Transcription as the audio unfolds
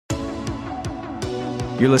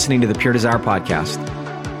You're listening to the Pure Desire Podcast,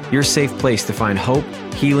 your safe place to find hope,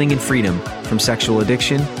 healing, and freedom from sexual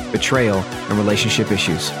addiction, betrayal, and relationship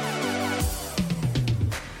issues.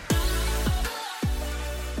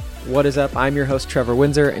 What is up? I'm your host, Trevor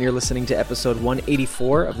Windsor, and you're listening to episode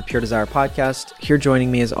 184 of the Pure Desire Podcast. Here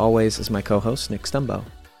joining me, as always, is my co-host, Nick Stumbo.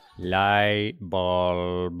 Light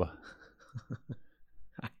bulb.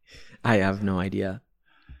 I have no idea.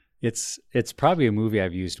 It's probably a movie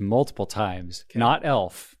I've used multiple times. Okay. Not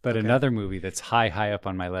Elf, but another movie that's high up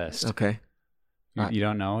on my list. Okay. You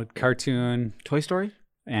don't know? Cartoon. Toy Story?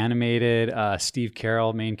 Animated. Steve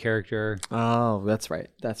Carell, main character. Oh, that's right.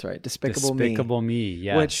 Despicable Me. Despicable Me,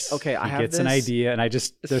 yes. Which, okay, I have He gets an idea, and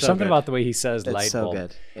there's something about the way he says light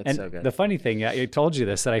bulb. It's so good. The funny thing, I told you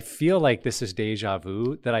this, that I feel like this is deja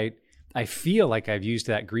vu, that I feel like I've used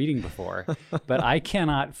that greeting before, but I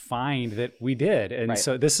cannot find that we did. And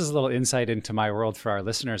so this is a little insight into my world for our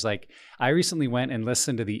listeners. Like, I recently went and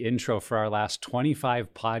listened to the intro for our last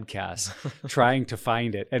 25 podcasts trying to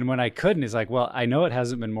find it. And when I couldn't, it's like, well, I know it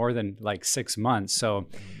hasn't been more than like 6 months. So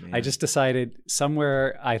I just decided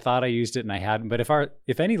somewhere I thought I used it and I hadn't. But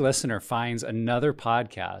if any listener finds another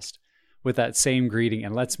podcast with that same greeting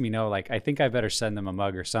and lets me know, like, I think I better send them a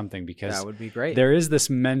mug or something, because that would be great. There is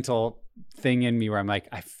this mental thing in me where I'm like,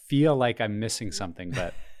 I feel like I'm missing something,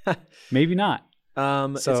 but maybe not.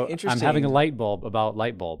 So it's interesting. I'm having a light bulb about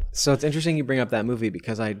light bulb. So it's interesting you bring up that movie,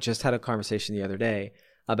 because I just had a conversation the other day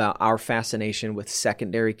about our fascination with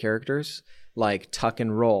secondary characters like Tuck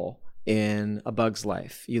and Roll in A Bug's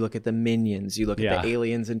Life. You look at the Minions, you look at the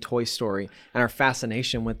aliens in Toy Story, and our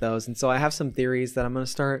fascination with those. And so I have some theories that I'm going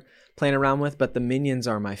to start playing around with, but the Minions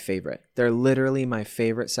are my favorite. They're literally my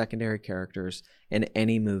favorite secondary characters in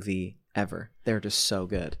any movie ever. They're just so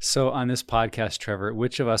good. So on this podcast, Trevor,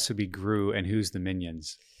 which of us would be Gru and who's the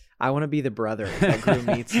Minions? I want to be the brother that Gru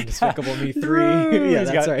meets in Despicable Me 3. Yeah,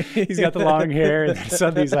 that's right. He's got the long hair, and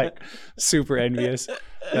suddenly he's like super envious.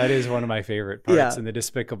 That is one of my favorite parts in the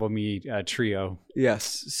Despicable Me trio.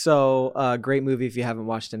 Yes. So great movie. If you haven't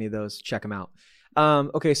watched any of those, check them out.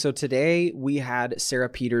 Okay, so today we had Sarah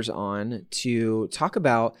Peters on to talk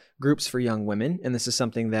about groups for young women. And this is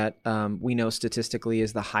something that we know statistically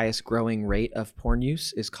is the highest growing rate of porn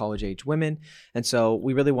use is college-age women. And so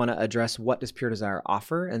we really want to address, what does Pure Desire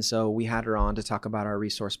offer? And so we had her on to talk about our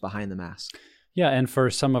resource, Behind the Mask. Yeah, and for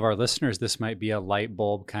some of our listeners, this might be a light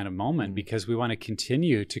bulb kind of moment, because we want to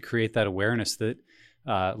continue to create that awareness that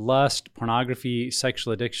lust, pornography,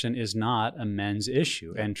 sexual addiction is not a men's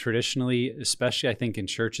issue. And traditionally, especially I think in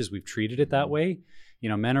churches, we've treated it that way. You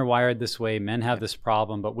know, men are wired this way, men have this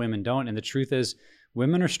problem, but women don't. And the truth is,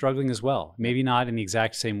 women are struggling as well. Maybe not in the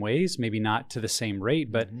exact same ways, maybe not to the same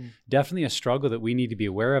rate, but definitely a struggle that we need to be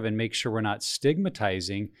aware of and make sure we're not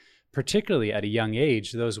stigmatizing, particularly at a young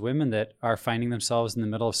age, those women that are finding themselves in the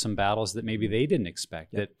middle of some battles that maybe they didn't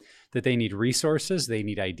expect, that they need resources, they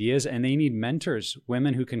need ideas, and they need mentors,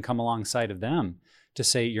 women who can come alongside of them to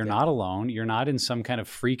say, you're not alone, you're not in some kind of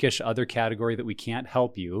freakish other category that we can't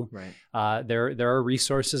help you. Right. There are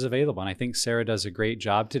resources available. And I think Sarah does a great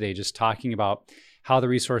job today just talking about how the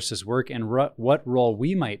resources work and what role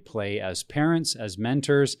we might play as parents, as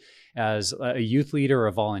mentors, as a youth leader or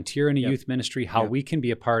a volunteer in a youth ministry, how we can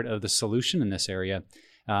be a part of the solution in this area.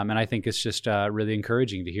 And I think it's just really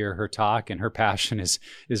encouraging to hear her talk, and her passion is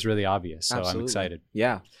really obvious. So I'm excited.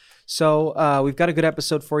 Yeah. So we've got a good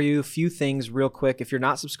episode for you. A few things real quick. If you're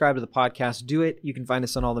not subscribed to the podcast, do it. You can find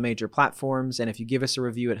us on all the major platforms. And if you give us a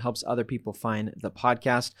review, it helps other people find the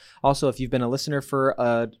podcast. Also, if you've been a listener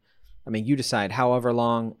for you decide however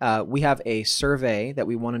long, we have a survey that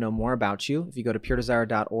we want to know more about you. If you go to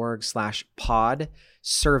puredesire.org/pod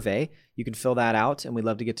survey, you can fill that out, and we'd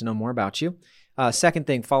love to get to know more about you. Second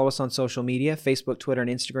thing, follow us on social media, Facebook, Twitter, and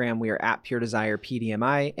Instagram. We are at Pure Desire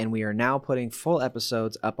PDMI, and we are now putting full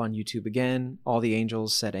episodes up on YouTube again. All the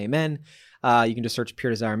angels said amen. You can just search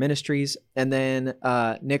Pure Desire Ministries. And then,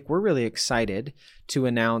 Nick, we're really excited to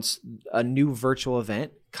announce a new virtual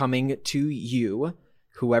event coming to you,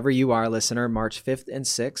 whoever you are, listener, March 5th and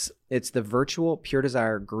 6th. It's the virtual Pure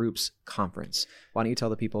Desire Groups Conference. Why don't you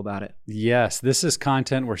tell the people about it? Yes, this is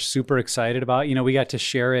content we're super excited about. You know, we got to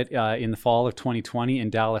share it in the fall of 2020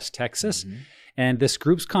 in Dallas, Texas. And this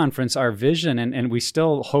groups conference, our vision, and we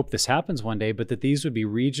still hope this happens one day, but that these would be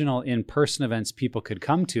regional in-person events people could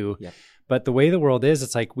come to. But the way the world is,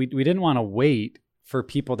 it's like we didn't want to wait for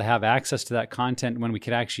people to have access to that content when we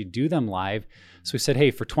could actually do them live. So we said, hey,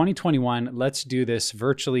 for 2021, let's do this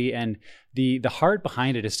virtually. And the heart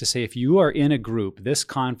behind it is to say, if you are in a group, this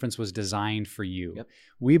conference was designed for you. Yep.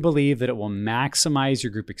 We believe that it will maximize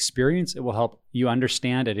your group experience. It will help you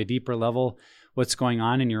understand at a deeper level what's going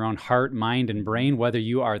on in your own heart, mind, and brain, whether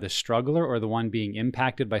you are the struggler or the one being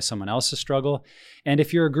impacted by someone else's struggle. And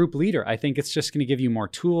if you're a group leader, I think it's just going to give you more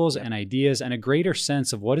tools and ideas and a greater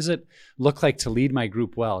sense of what does it look like to lead my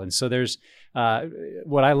group well. And so there's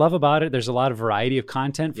what I love about it, there's a lot of variety of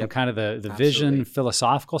content from kind of the vision,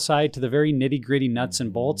 philosophical side to the very nitty gritty nuts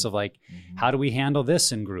and bolts of like, how do we handle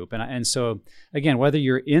this in group? And so again, whether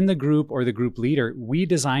you're in the group or the group leader, we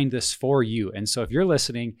designed this for you. And so if you're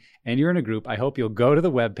listening and you're in a group, I hope you'll go to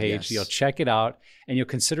the webpage, you'll check it out, and you'll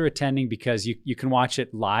consider attending because you can watch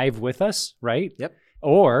it live with us, right? Yep.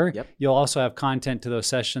 Or you'll also have content to those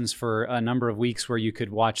sessions for a number of weeks where you could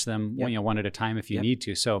watch them one at a time if you need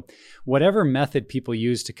to. So whatever method people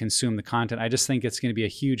use to consume the content, I just think it's going to be a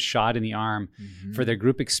huge shot in the arm for their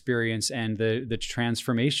group experience and the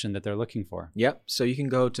transformation that they're looking for. Yep. So you can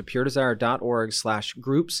go to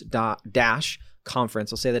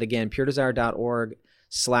puredesire.org/groups-conference. I'll say that again,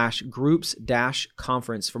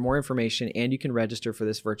 puredesire.org/groups-conference for more information, and you can register for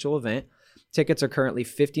this virtual event. Tickets are currently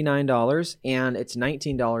 $59, and it's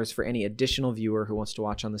 $19 for any additional viewer who wants to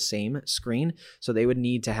watch on the same screen. So they would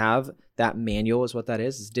need to have that manual is what that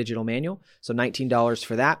is. It's digital manual. So $19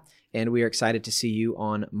 for that. And we are excited to see you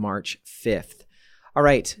on March 5th. All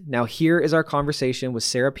right. Now here is our conversation with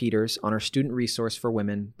Sarah Peters on our student resource for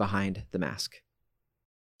women, Behind the Mask.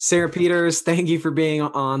 Sarah Peters, thank you for being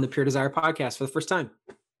on the Pure Desire podcast for the first time.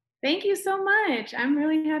 Thank you so much. I'm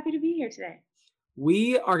really happy to be here today.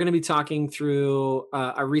 We are going to be talking through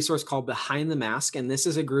a resource called Behind the Mask, and this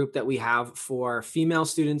is a group that we have for female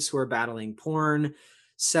students who are battling porn,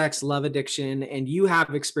 sex, love addiction, and you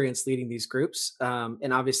have experience leading these groups.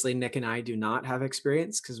 And obviously, Nick and I do not have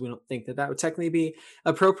experience because we don't think that would technically be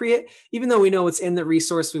appropriate. Even though we know it's in the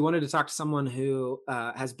resource, we wanted to talk to someone who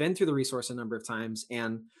has been through the resource a number of times.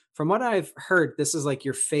 And from what I've heard, this is like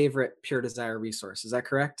your favorite Pure Desire resource. Is that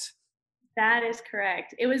correct? That is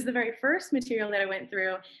correct. It was the very first material that I went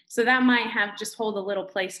through. So that might have just hold a little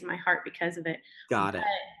place in my heart because of it. Got it.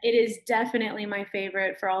 But it is definitely my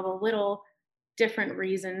favorite for all the little different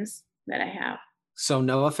reasons that I have. So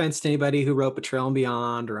no offense to anybody who wrote Betrayal and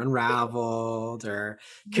Beyond or Unraveled or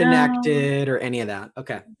Connected or any of that.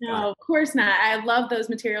 Okay. No, of course not. I love those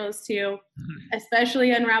materials too,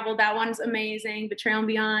 especially Unraveled. That one's amazing. Betrayal and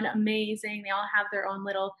Beyond, amazing. They all have their own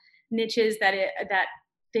little niches that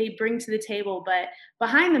they bring to the table. But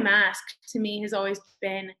Behind the Mask to me has always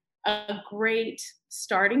been a great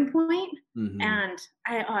starting point. And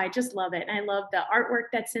I just love it. And I love the artwork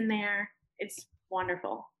that's in there. It's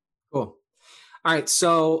wonderful. Cool. All right.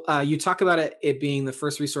 So you talk about it being the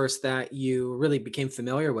first resource that you really became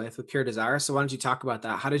familiar with Pure Desire. So why don't you talk about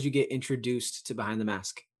that? How did you get introduced to Behind the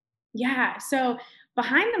Mask? Yeah. So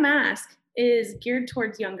Behind the Mask is geared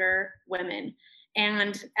towards younger women.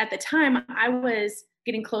 And at the time I was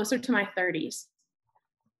getting closer to my 30s.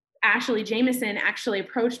 Ashley Jameson actually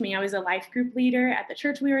approached me. I was a life group leader at the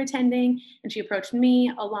church we were attending, and she approached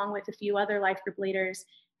me along with a few other life group leaders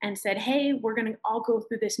and said, hey, we're going to all go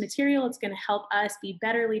through this material. It's going to help us be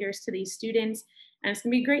better leaders to these students, and it's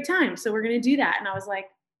going to be a great time. So we're going to do that. And I was like,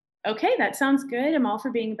 okay, that sounds good. I'm all for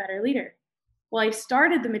being a better leader. Well, I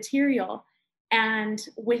started the material, and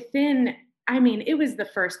it was the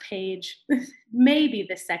first page, maybe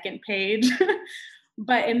the second page.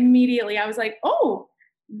 But immediately I was like, oh,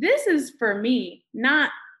 this is for me, not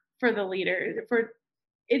for the leader.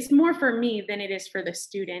 It's more for me than it is for the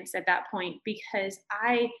students at that point, because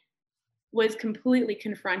I was completely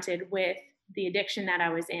confronted with the addiction that I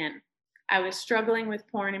was in. I was struggling with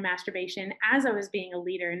porn and masturbation as I was being a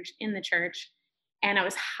leader in the church, and I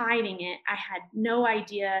was hiding it. I had no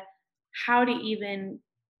idea how to even,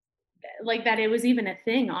 that it was even a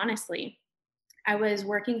thing, honestly. I was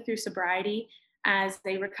working through sobriety as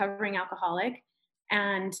a recovering alcoholic,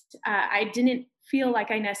 and I didn't feel like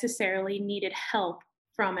I necessarily needed help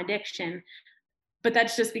from addiction, but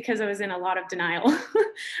that's just because I was in a lot of denial.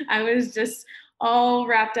 I was just all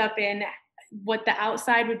wrapped up in what the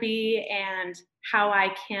outside would be and how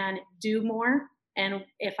I can do more, and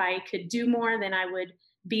if I could do more, then I would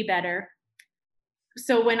be better.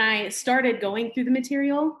 So when I started going through the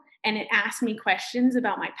material and it asked me questions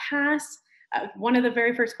about my past, one of the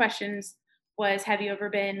very first questions was, have you ever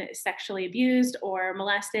been sexually abused or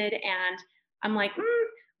molested? And I'm like,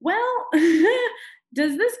 well,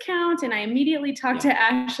 does this count? And I immediately talked to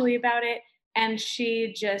Ashley about it, and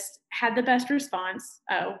she just had the best response.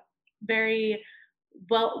 Very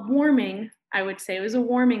warming, I would say. It was a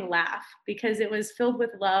warming laugh because it was filled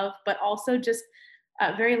with love, but also just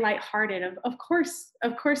very lighthearted. Of course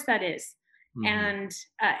that is. And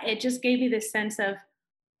it just gave me this sense of,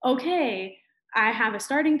 okay, I have a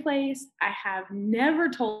starting place. I have never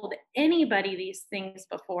told anybody these things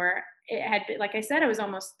before. It had been, like I said, I was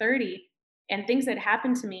almost 30, and things that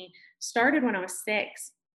happened to me started when I was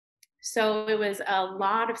 6. So it was a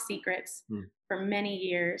lot of secrets for many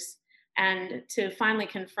years. And to finally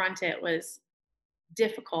confront it was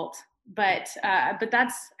difficult. But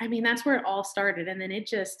that's where it all started. And then it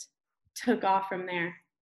just took off from there.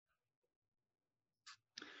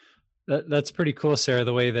 That's pretty cool, Sarah,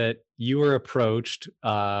 the way that you were approached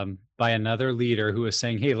by another leader who was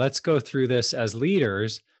saying, hey, let's go through this as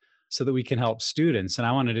leaders so that we can help students. And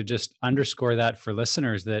I wanted to just underscore that for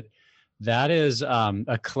listeners, that is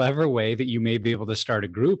a clever way that you may be able to start a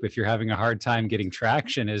group if you're having a hard time getting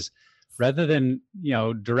traction, is rather than,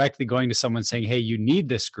 directly going to someone saying, hey, you need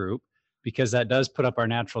this group, because that does put up our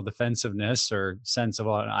natural defensiveness or sense of,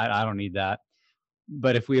 well, I don't need that.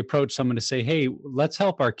 But if we approach someone to say, hey, let's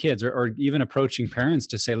help our kids, or even approaching parents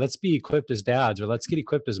to say, let's be equipped as dads, or let's get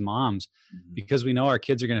equipped as moms, because we know our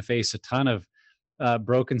kids are going to face a ton of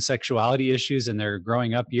broken sexuality issues in their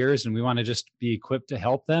growing up years, and we want to just be equipped to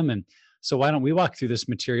help them. And so why don't we walk through this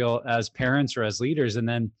material as parents or as leaders? And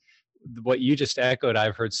then what you just echoed,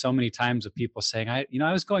 I've heard so many times of people saying, I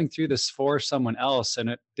was going through this for someone else, and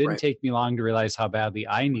it didn't take me long to realize how badly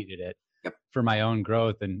I needed it for my own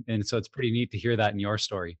growth. And so it's pretty neat to hear that in your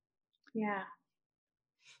story. Yeah.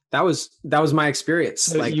 That was my experience.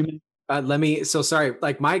 So my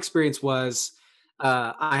experience was,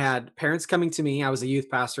 I had parents coming to me. I was a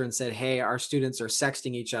youth pastor, and said, hey, our students are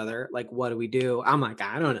sexting each other. Like, what do we do? I'm like,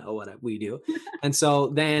 I don't know what we do. And so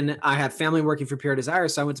then I had family working for Pure Desire.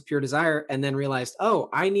 So I went to Pure Desire and then realized, oh,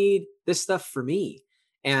 I need this stuff for me.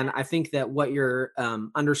 And I think that what you're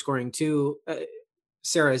underscoring too,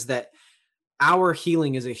 Sarah, is that our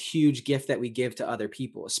healing is a huge gift that we give to other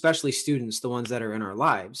people, especially students, the ones that are in our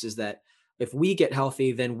lives, is that if we get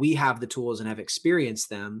healthy, then we have the tools and have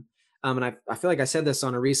experienced them. And I feel like I said this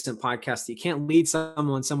on a recent podcast, you can't lead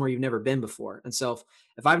someone somewhere you've never been before. And so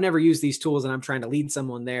if I've never used these tools and I'm trying to lead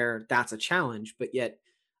someone there, that's a challenge. But yet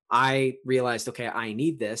I realized, okay, I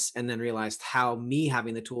need this. And then realized how me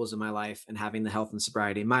having the tools in my life and having the health and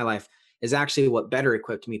sobriety in my life is actually what better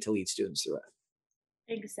equipped me to lead students through it.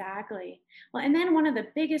 Exactly. Well, and then one of the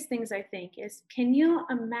biggest things I think is, can you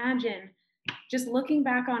imagine just looking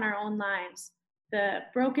back on our own lives, the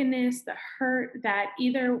brokenness, the hurt that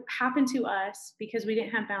either happened to us because we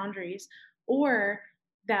didn't have boundaries, or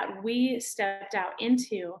that we stepped out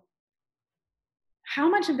into? How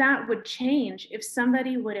much of that would change if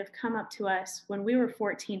somebody would have come up to us when we were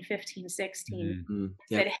 14, 15, 16,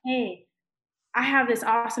 said, hey, I have this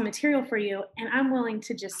awesome material for you, and I'm willing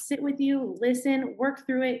to just sit with you, listen, work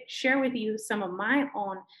through it, share with you some of my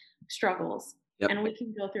own struggles, and we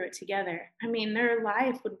can go through it together. I mean, their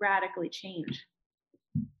life would radically change.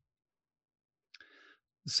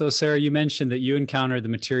 So, Sarah, you mentioned that you encountered the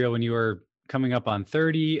material when you were coming up on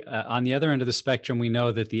 30. On the other end of the spectrum, we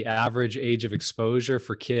know that the average age of exposure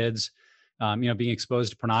for kids, being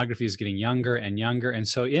exposed to pornography, is getting younger and younger. And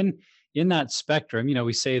so in that spectrum,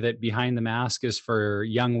 we say that Behind the Mask is for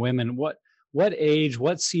young women. What age,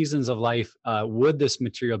 what seasons of life would this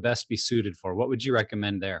material best be suited for? What would you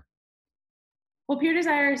recommend there? Well, Pure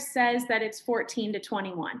Desire says that it's 14 to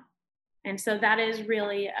 21. And so that is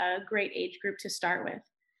really a great age group to start with.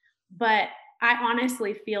 But I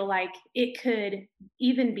honestly feel like it could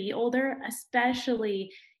even be older,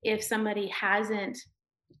 especially if somebody hasn't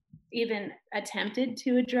even attempted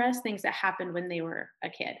to address things that happened when they were a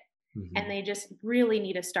kid. And they just really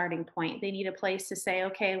need a starting point. They need a place to say,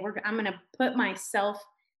 okay, I'm going to put myself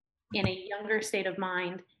in a younger state of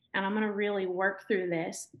mind, and I'm going to really work through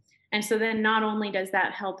this. And so then not only does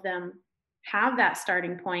that help them have that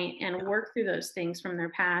starting point and work through those things from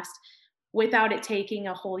their past without it taking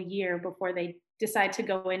a whole year before they decide to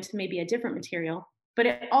go into maybe a different material, but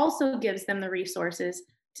it also gives them the resources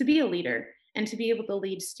to be a leader and to be able to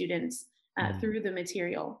lead students through the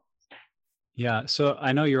material. Yeah. So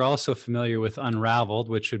I know you're also familiar with Unraveled,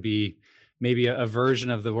 which would be maybe a version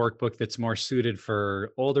of the workbook that's more suited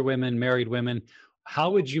for older women, married women. How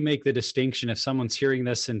would you make the distinction if someone's hearing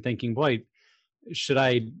this and thinking, boy,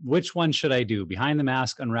 which one should I do? Behind the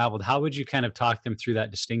Mask, Unraveled. How would you kind of talk them through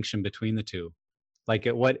that distinction between the two? Like,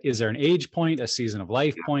 is there an age point, a season of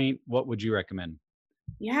life point? What would you recommend?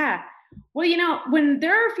 Yeah. Well, when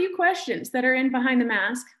there are a few questions that are in Behind the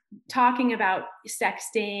Mask talking about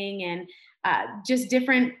sexting and just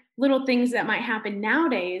different little things that might happen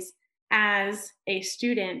nowadays as a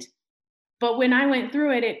student. But when I went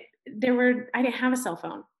through it, I didn't have a cell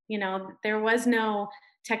phone. There was no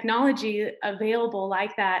technology available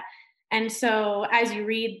like that. And so as you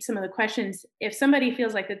read some of the questions, if somebody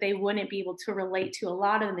feels like that they wouldn't be able to relate to a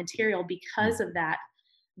lot of the material because of that,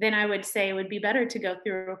 then I would say it would be better to go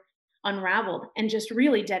through Unraveled and just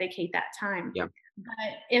really dedicate that time. Yeah.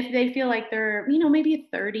 But if they feel like they're, maybe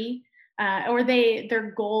 30, or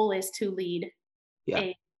their goal is to lead Yeah.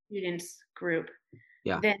 a students group,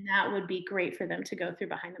 Yeah. then that would be great for them to go through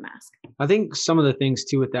Behind the Mask. I think some of the things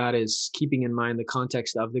too with that is keeping in mind the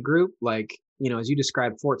context of the group. Like, as you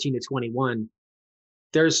described, 14 to 21,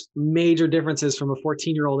 there's major differences from a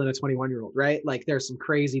 14-year-old and a 21-year-old, right? Like there's some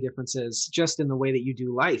crazy differences just in the way that you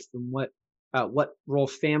do life and what role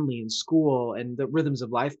family and school and the rhythms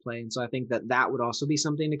of life play. And so I think that would also be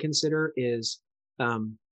something to consider is,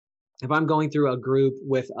 if I'm going through a group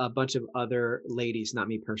with a bunch of other ladies, not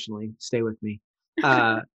me personally, stay with me,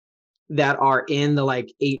 that are in the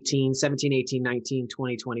like 17, 18, 19,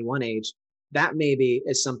 20, 21 age, that maybe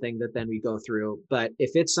is something that then we go through. But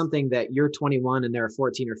if it's something that you're 21 and there are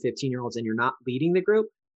 14 or 15-year-olds and you're not leading the group,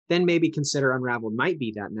 then maybe consider Unraveled might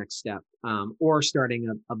be that next step, or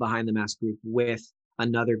starting a Behind the Mask group with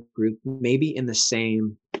another group, maybe in the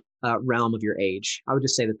same realm of your age. I would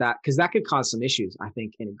just say that because that could cause some issues, I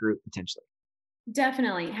think, in a group potentially.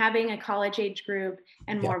 Definitely having a college age group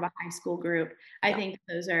and more of a high school group. I think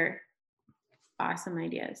those are awesome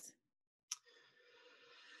ideas.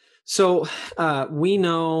 So we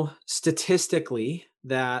know statistically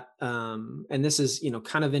that, and this is,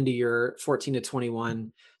 kind of into your 14 to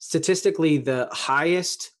 21, statistically, the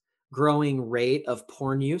highest growing rate of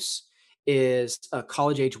porn use is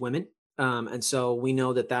college age women. And so we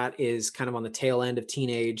know that is kind of on the tail end of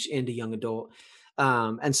teenage into young adult.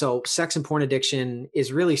 And so sex and porn addiction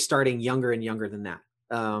is really starting younger and younger than that.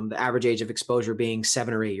 The average age of exposure being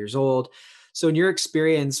 7 or 8 years old. So in your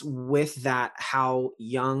experience with that, how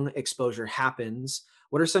young exposure happens,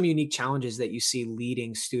 what are some unique challenges that you see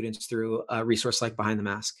leading students through a resource like Behind the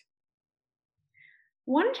Mask?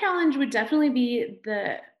 One challenge would definitely be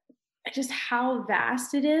just how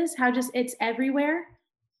vast it is, how just it's everywhere.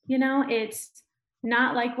 It's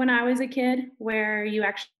not like when I was a kid where you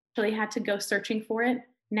actually had to go searching for it.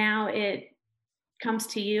 Now it comes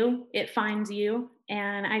to you, it finds you.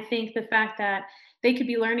 And I think the fact that they could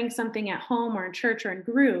be learning something at home or in church or in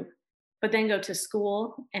group, but then go to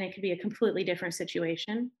school and it could be a completely different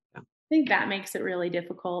situation. Yeah. I think that makes it really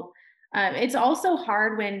difficult. It's also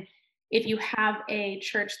hard if you have a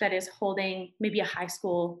church that is holding maybe a high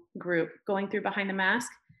school group going through Behind the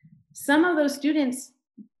Mask. Some of those students,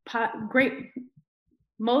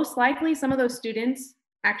 most likely some of those students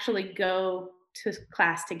actually go to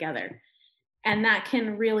class together. And that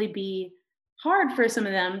can really be hard for some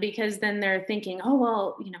of them because then they're thinking, oh,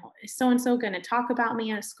 well, is so-and-so going to talk about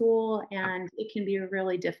me at school? And it can be a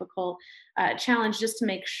really difficult challenge just to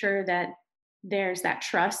make sure that there's that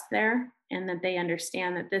trust there and that they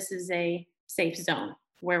understand that this is a safe zone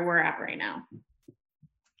where we're at right now.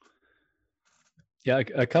 Yeah,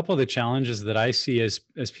 a couple of the challenges that I see as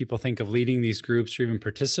people think of leading these groups or even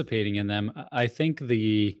participating in them, I think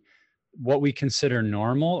what we consider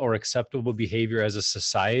normal or acceptable behavior as a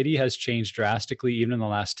society has changed drastically even in the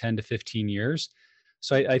last 10 to 15 years.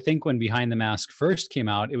 So I think when Behind the Mask first came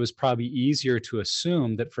out, it was probably easier to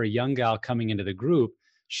assume that for a young gal coming into the group,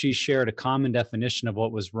 she shared a common definition of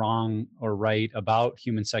what was wrong or right about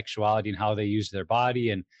human sexuality and how they used their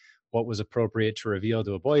body and what was appropriate to reveal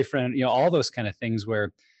to a boyfriend, all those kind of things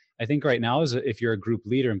where I think right now, if you're a group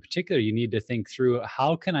leader in particular, you need to think through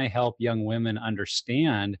how can I help young women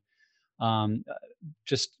understand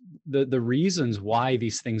just the reasons why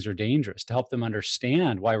these things are dangerous, to help them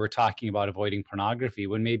understand why we're talking about avoiding pornography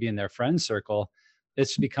when maybe in their friend circle,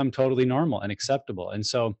 it's become totally normal and acceptable. And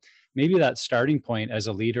so maybe that starting point as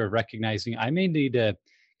a leader of recognizing I may need to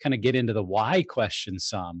kind of get into the why question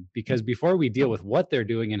some, because before we deal with what they're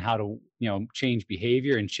doing and how to, change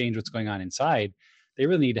behavior and change what's going on inside, they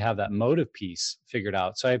really need to have that motive piece figured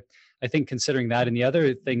out. So I think considering that, and the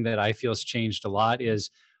other thing that I feel has changed a lot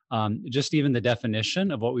is just even the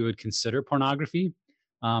definition of what we would consider pornography.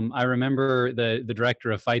 I remember the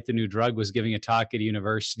director of Fight the New Drug was giving a talk at a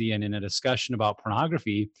university, and in a discussion about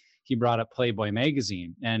pornography, he brought up Playboy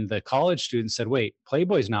magazine. And the college student said, wait,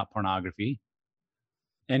 Playboy's not pornography.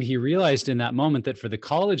 And he realized in that moment that for the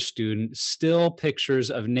college student, still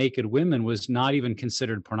pictures of naked women was not even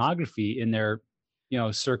considered pornography in their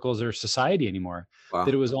circles or society anymore. Wow.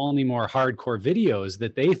 That it was only more hardcore videos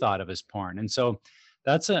that they thought of as porn. And so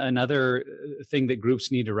that's another thing that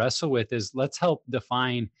groups need to wrestle with is let's help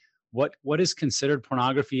define what is considered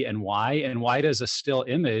pornography and why does a still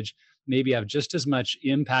image maybe have just as much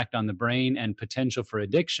impact on the brain and potential for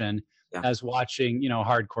addiction Yeah. as watching,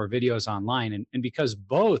 hardcore videos online. And because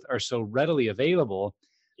both are so readily available,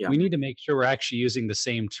 Yeah. we need to make sure we're actually using the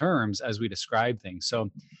same terms as we describe things.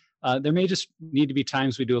 So there may just need to be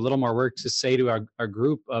times we do a little more work to say to our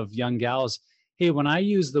group of young gals, hey, when I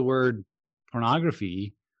use the word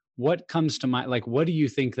pornography, what comes to mind? Like, what do you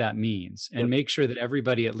think that means? And Yep. make sure that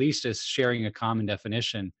everybody at least is sharing a common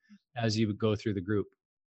definition as you go through the group.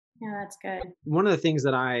 Yeah, that's good. One of the things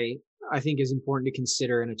that I think is important to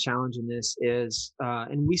consider and a challenge in this is,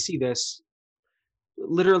 and we see this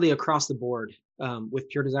literally across the board with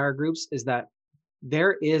Pure Desire groups, is that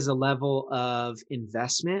there is a level of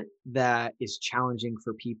investment that is challenging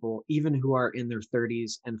for people, even who are in their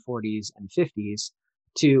 30s and 40s and 50s,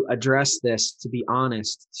 to address this, to be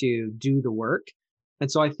honest, to do the work.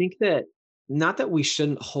 And so I think that, not that we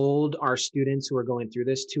shouldn't hold our students who are going through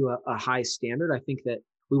this to a high standard. I think that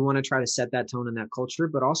we want to try to set that tone in that culture,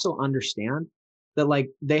 but also understand that like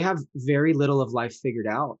they have very little of life figured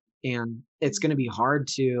out. And it's going to be hard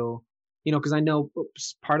to, because I know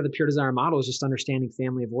part of the Pure Desire model is just understanding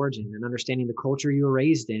family of origin and understanding the culture you were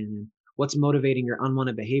raised in and what's motivating your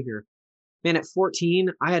unwanted behavior. Man, at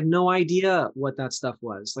 14, I had no idea what that stuff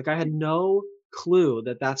was. Like I had no clue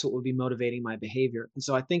that that's what would be motivating my behavior. And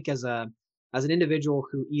so I think as an individual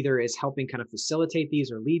who either is helping kind of facilitate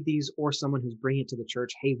these or lead these, or someone who's bringing it to the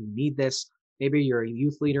church, hey, we need this. Maybe you're a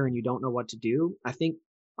youth leader and you don't know what to do. I think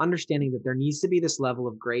understanding that there needs to be this level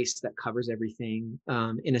of grace that covers everything,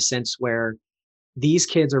 in a sense where these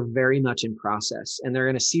kids are very much in process and they're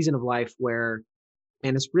in a season of life where,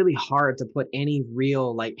 and it's really hard to put any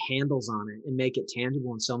real like handles on it and make it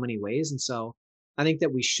tangible in so many ways. And so I think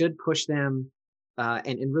that we should push them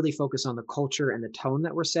and really focus on the culture and the tone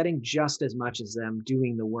that we're setting just as much as them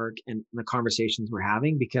doing the work and the conversations we're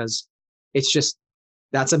having, because it's just,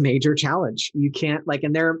 that's a major challenge. You can't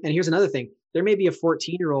and here's another thing. There may be a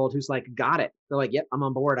 14-year-old who's like, got it. They're like, yep, I'm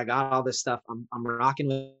on board. I got all this stuff. I'm rocking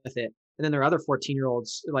with it. And then there are other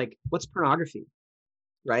 14-year-olds like, what's pornography?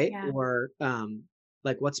 Right. Yeah. Or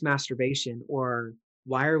like, what's masturbation? Or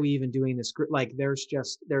why are we even doing this? Like there's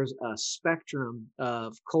a spectrum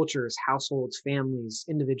of cultures, households, families,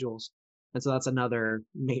 individuals. And so that's another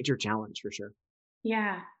major challenge for sure.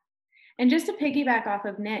 Yeah. And just to piggyback off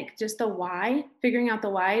of Nick, just the why, figuring out the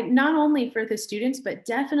why, not only for the students, but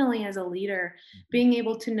definitely as a leader, being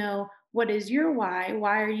able to know what is your why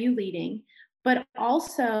are you leading, but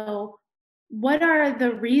also what are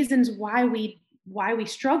the reasons why we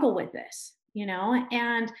struggle with this,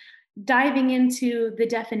 and diving into the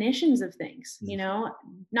definitions of things,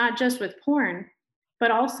 not just with porn,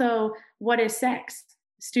 but also what is sex.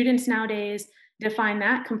 Students nowadays define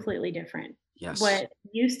that completely different. Yes. What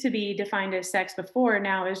used to be defined as sex before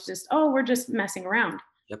now is just, oh, we're just messing around.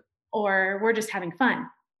 Yep. Or we're just having fun.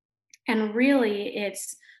 And really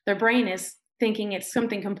it's their brain is thinking it's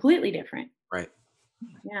something completely different. Right.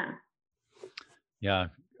 Yeah. Yeah.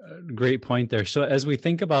 Great point there. So as we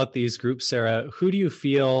think about these groups, Sarah, who do you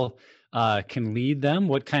feel can lead them?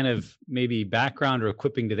 What kind of maybe background or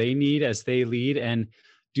equipping do they need as they lead? And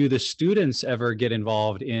do the students ever get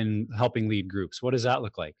involved in helping lead groups? What does that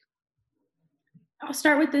look like? I'll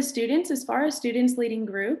start with the students. As far as students leading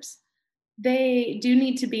groups, they do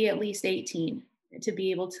need to be at least 18 to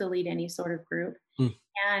be able to lead any sort of group.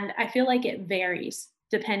 And I feel like it varies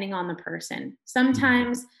depending on the person.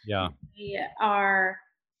 Sometimes they are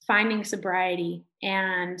finding sobriety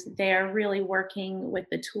and they're really working with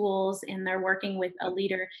the tools and they're working with a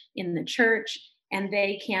leader in the church and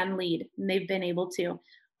they can lead and they've been able to.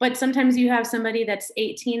 But sometimes you have somebody that's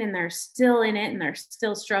 18 and they're still in it and they're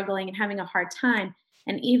still struggling and having a hard time.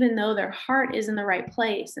 And even though their heart is in the right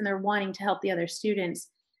place and they're wanting to help the other students,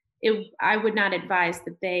 I would not advise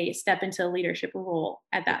that they step into a leadership role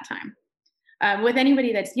at that time. With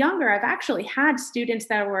anybody that's younger, I've actually had students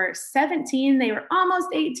that were 17, they were almost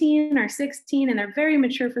 18 or 16, and they're very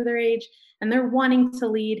mature for their age, and they're wanting to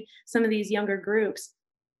lead some of these younger groups.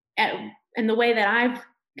 And the way that I've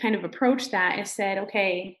kind of approached that is said,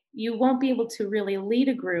 okay, you won't be able to really lead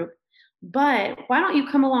a group, but why don't you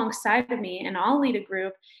come alongside of me and I'll lead a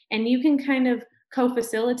group and you can kind of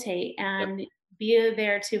co-facilitate and be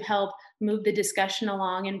there to help move the discussion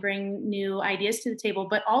along and bring new ideas to the table,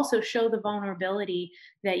 but also show the vulnerability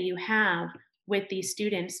that you have with these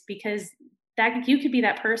students, because that you could be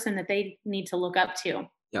that person that they need to look up to.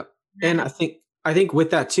 Yep. And I think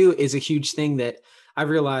with that too is a huge thing that I've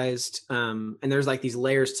realized, and there's like these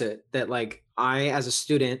layers to it, that like I, as a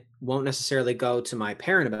student, won't necessarily go to my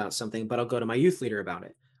parent about something, but I'll go to my youth leader about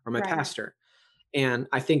it or my pastor. And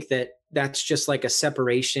I think that that's just like a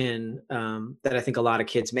separation that I think a lot of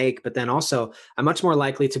kids make. But then also, I'm much more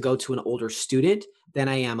likely to go to an older student than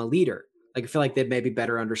I am a leader. Like, I feel like they'd maybe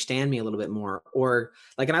better understand me a little bit more. Or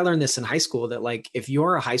like, and I learned this in high school that like, if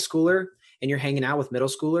you're a high schooler and you're hanging out with middle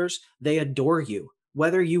schoolers, they adore you,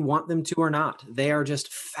 whether you want them to or not. They are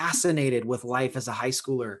just fascinated with life as a high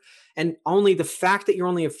schooler. And only the fact that you're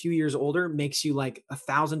only a few years older makes you like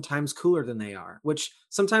 1,000 times cooler than they are, which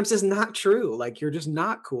sometimes is not true. Like, you're just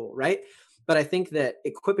not cool, right? But I think that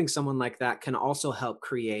equipping someone like that can also help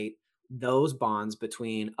create those bonds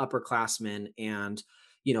between upperclassmen and,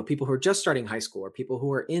 you know, people who are just starting high school or people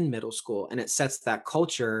who are in middle school. And it sets that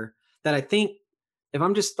culture that I think, if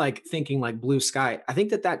I'm just like thinking like blue sky, I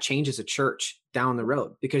think that that changes a church down the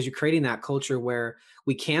road, because you're creating that culture where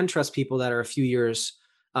we can trust people that are a few years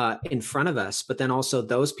in front of us, but then also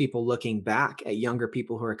those people looking back at younger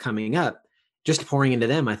people who are coming up, just pouring into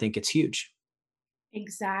them. I think it's huge.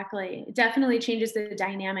 Exactly. It definitely changes the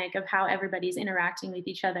dynamic of how everybody's interacting with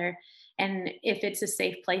each other and if it's a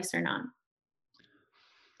safe place or not.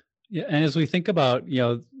 Yeah, and as we think about,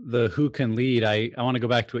 the who can lead, I want to go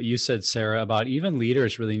back to what you said, Sarah, about even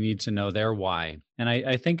leaders really need to know their why. And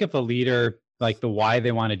I think if a leader, like the why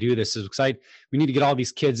they want to do this is because we need to get all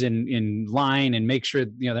these kids in line and make sure,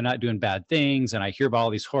 they're not doing bad things. And I hear about all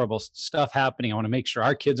these horrible stuff happening. I want to make sure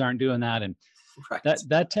our kids aren't doing that. And Right.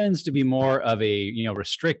 that tends to be more of a,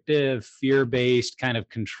 restrictive, fear-based kind of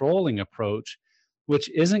controlling approach, which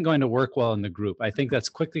isn't going to work well in the group. I think that's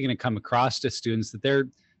quickly going to come across to students that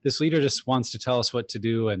this leader just wants to tell us what to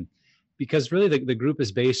do. And because really the group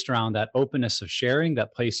is based around that openness of sharing,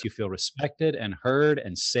 that place you feel respected and heard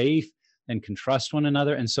and safe and can trust one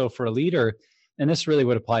another. And so for a leader, and this really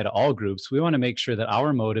would apply to all groups, we want to make sure that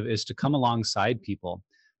our motive is to come alongside people,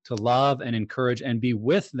 to love and encourage and be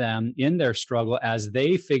with them in their struggle as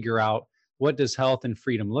they figure out what does health and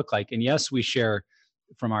freedom look like. And yes, we share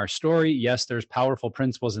from our story. Yes, there's powerful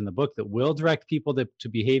principles in the book that will direct people to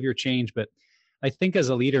behavior change. But I think as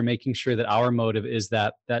a leader, making sure that our motive is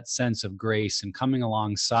that sense of grace and coming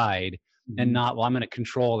alongside, and not, well, I'm going to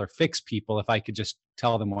control or fix people if I could just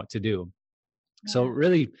tell them what to do. Yeah. So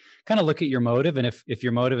really kind of look at your motive. And if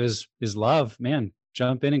your motive is love, man,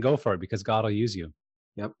 jump in and go for it, because God will use you.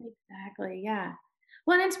 Yep. Exactly. Yeah.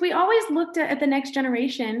 Well, and we always looked at the next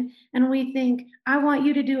generation and we think, I want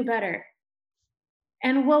you to do better.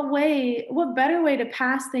 And what better way to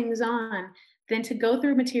pass things on than to go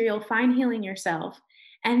through material, find healing yourself,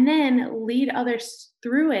 and then lead others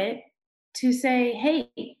through it to say, hey,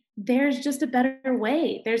 there's just a better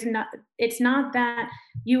way. It's not that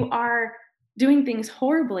you are doing things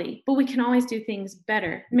horribly, but we can always do things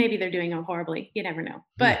better. Maybe they're doing it horribly. You never know.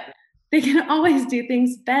 But they can always do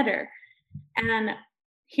things better. And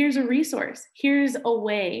here's a resource. Here's a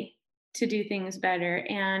way to do things better.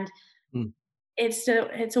 And it's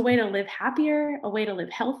a way to live happier, a way to live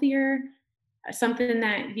healthier, something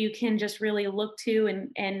that you can just really look to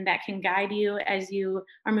and that can guide you as you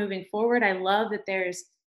are moving forward. I love that there's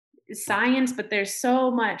science, but there's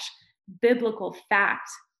so much biblical fact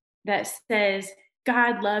that says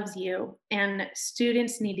God loves you, and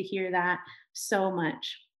students need to hear that so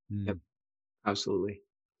much. Yep, absolutely.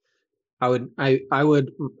 I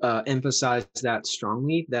would emphasize that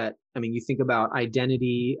strongly. That, I mean, you think about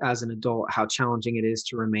identity as an adult, how challenging it is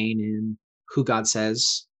to remain in who God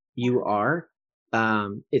says you are.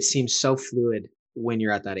 It seems so fluid when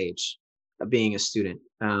you're at that age of being a student,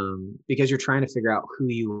 because you're trying to figure out who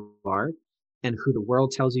you are and who the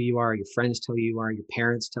world tells you are, your friends tell you are, your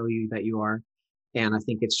parents tell you that you are. And I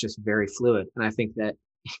think it's just very fluid. And I think that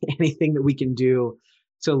anything that we can do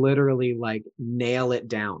to literally like nail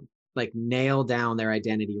down their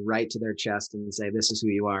identity right to their chest and say, this is who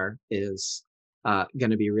you are, is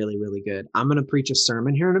going to be really, really good. I'm going to preach a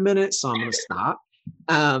sermon here in a minute, so I'm going to stop.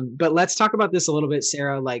 But let's talk about this a little bit,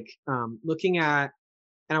 Sarah, like looking at,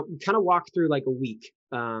 and I'll kind of walk through like a week,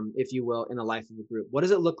 if you will, in the life of the group. What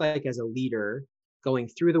does it look like as a leader going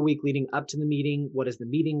through the week leading up to the meeting? What does the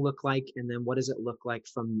meeting look like? And then what does it look like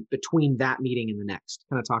from between that meeting and the next?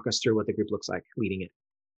 Kind of talk us through what the group looks like leading it.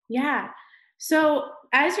 Yeah. So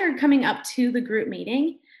as you're coming up to the group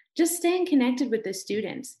meeting, just staying connected with the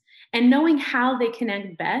students and knowing how they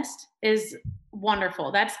connect best is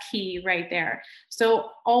wonderful. That's key right there. So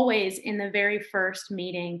always in the very first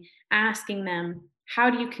meeting, asking them, how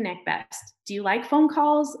do you connect best? Do you like phone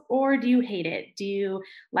calls or do you hate it? Do you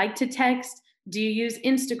like to text? Do you use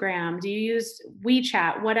Instagram? Do you use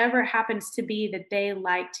WeChat? Whatever it happens to be that they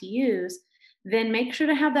like to use, then make sure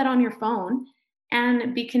to have that on your phone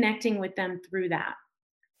and be connecting with them through that.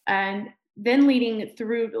 And then leading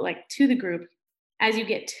through like to the group, as you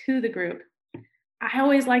get to the group, I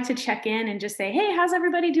always like to check in and just say, hey, how's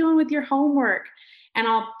everybody doing with your homework? And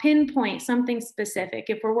I'll pinpoint something specific.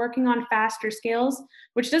 If we're working on faster scales,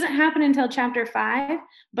 which doesn't happen until chapter 5,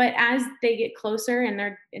 but as they get closer and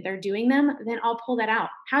they're doing them, then I'll pull that out.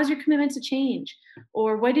 How's your commitment to change?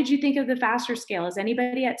 Or what did you think of the faster scale? Is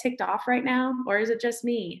anybody at ticked off right now? Or is it just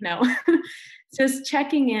me? No. Just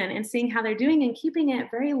checking in and seeing how they're doing and keeping it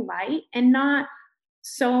very light and not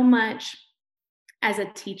so much as a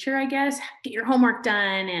teacher, I guess, get your homework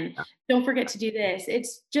done and don't forget to do this.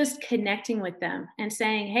 It's just connecting with them and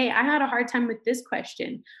saying, hey, I had a hard time with this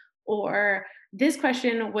question, or this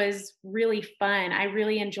question was really fun. I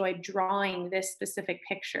really enjoyed drawing this specific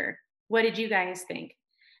picture. What did you guys think?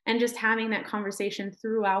 And just having that conversation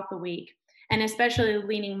throughout the week, and especially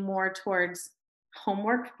leaning more towards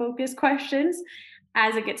homework focused questions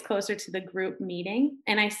as it gets closer to the group meeting.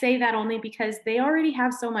 And I say that only because they already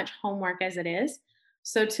have so much homework as it is.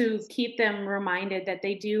 So to keep them reminded that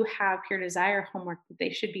they do have Pure Desire homework that they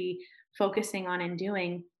should be focusing on and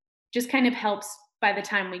doing just kind of helps. By the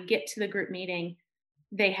time we get to the group meeting,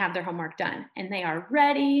 they have their homework done and they are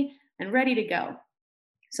ready to go.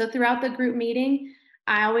 So throughout the group meeting,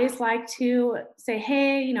 I always like to say,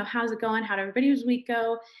 hey, how's it going? How'd everybody's week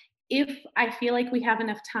go? If I feel like we have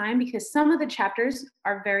enough time, because some of the chapters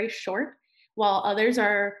are very short, while others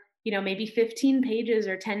are maybe 15 pages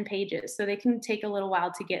or 10 pages. So they can take a little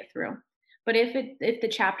while to get through. But if the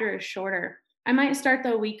chapter is shorter, I might start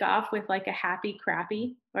the week off with like a happy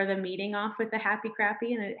crappy, or the meeting off with a happy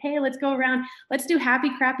crappy. And hey, let's go around. Let's do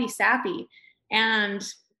happy crappy sappy. And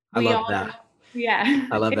I love that. Yeah.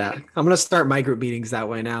 I love that. I'm going to start my group meetings that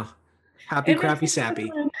way now. Happy crappy sappy.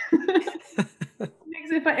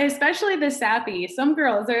 Especially the sappy. Some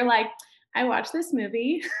girls are like, I watched this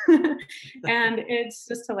movie and it's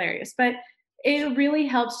just hilarious, but it really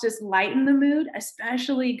helps just lighten the mood,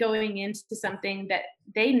 especially going into something that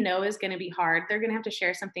they know is going to be hard. They're going to have to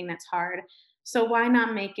share something that's hard. So why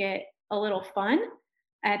not make it a little fun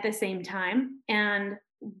at the same time? And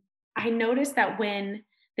I noticed that when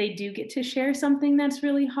they do get to share something that's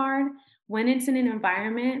really hard, when it's in an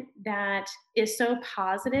environment that is so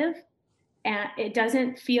positive, and it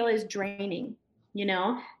doesn't feel as draining.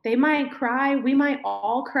 They might cry, we might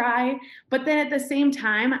all cry, but then at the same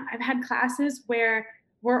time, I've had classes where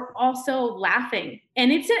we're also laughing,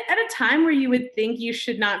 and it's at a time where you would think you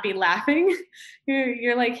should not be laughing.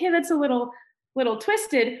 You're like, hey, that's a little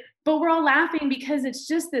twisted, but we're all laughing because it's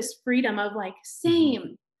just this freedom of like,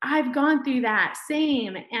 same, I've gone through that,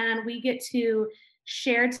 same, and we get to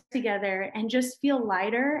share together and just feel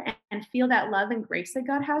lighter and feel that love and grace that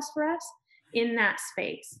God has for us in that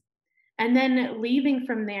space. And then leaving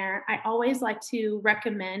from there, I always like to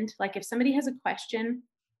recommend, like if somebody has a question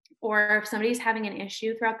or if somebody's having an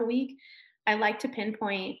issue throughout the week, I like to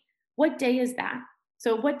pinpoint, what day is that?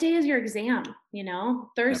 So what day is your exam?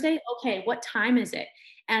 Thursday? Okay, what time is it?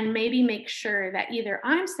 And maybe make sure that either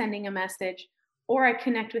I'm sending a message or I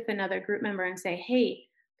connect with another group member and say, hey,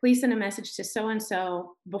 please send a message to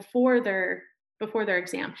so-and-so before their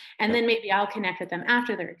exam. And then maybe I'll connect with them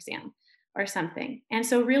after their exam or something. And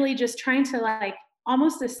so really just trying to like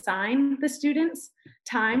almost assign the students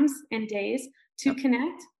times and days to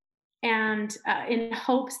connect, and in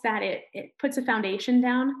hopes that it puts a foundation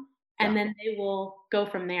down, and then they will go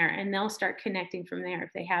from there and they'll start connecting from there if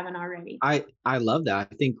they haven't already. I love that.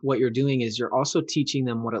 I think what you're doing is you're also teaching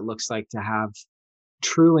them what it looks like to have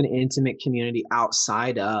true and intimate community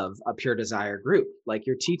outside of a Pure Desire group. Like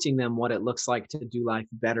you're teaching them what it looks like to do life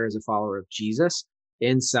better as a follower of Jesus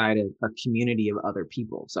inside a community of other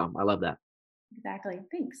people. So I love that. Exactly.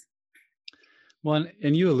 Thanks. Well,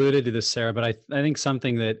 and you alluded to this, Sarah, but I think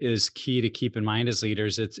something that is key to keep in mind as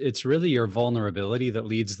leaders, it's really your vulnerability that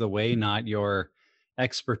leads the way, not your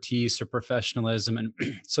expertise or professionalism. And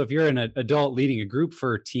so if you're an adult leading a group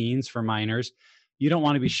for teens, for minors, you don't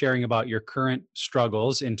want to be sharing about your current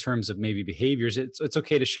struggles in terms of maybe behaviors. It's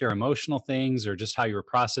okay to share emotional things or just how you were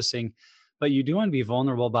processing, but you do want to be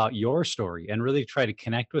vulnerable about your story and really try to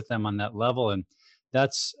connect with them on that level. And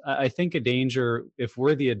that's, I think, a danger if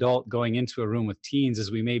we're the adult going into a room with teens, is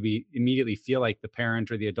we maybe immediately feel like the parent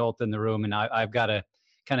or the adult in the room, and I've got to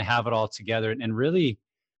kind of have it all together. And really,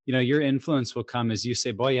 your influence will come as you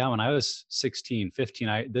say, boy, yeah, when I was 16,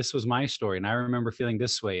 15, this was my story, and I remember feeling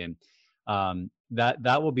this way. And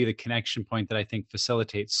that will be the connection point that I think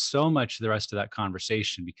facilitates so much of the rest of that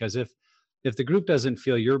conversation. Because if the group doesn't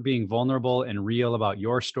feel you're being vulnerable and real about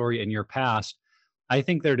your story and your past, I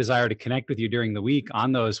think their desire to connect with you during the week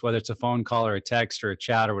on those, whether it's a phone call or a text or a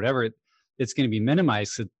chat or whatever, it's going to be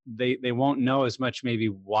minimized. So they won't know as much maybe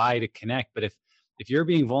why to connect. But if you're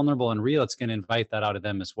being vulnerable and real, it's going to invite that out of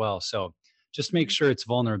them as well. So just make sure it's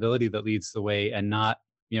vulnerability that leads the way and not,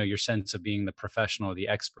 your sense of being the professional or the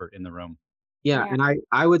expert in the room. Yeah. Yeah. And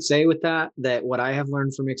I would say with that what I have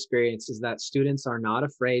learned from experience is that students are not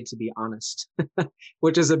afraid to be honest,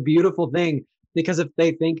 which is a beautiful thing, because if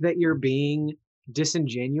they think that you're being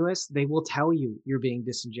disingenuous, they will tell you you're being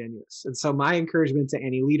disingenuous. And so my encouragement to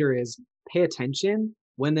any leader is pay attention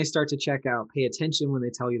when they start to check out, pay attention when they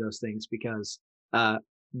tell you those things, because uh,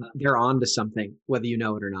 they're on to something, whether you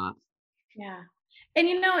know it or not. Yeah. And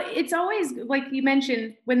it's always like you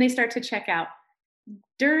mentioned when they start to check out.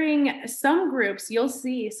 During some groups, you'll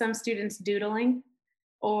see some students doodling,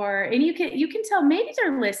 and you can tell maybe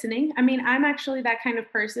they're listening. I mean, I'm actually that kind of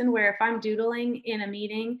person where if I'm doodling in a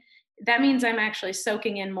meeting, that means I'm actually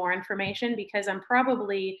soaking in more information because I'm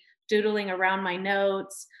probably doodling around my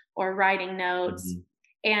notes or writing notes. Mhm.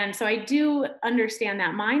 And so I do understand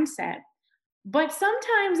that mindset. But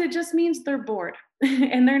sometimes it just means they're bored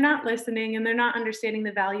and they're not listening and they're not understanding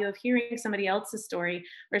the value of hearing somebody else's story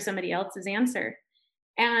or somebody else's answer.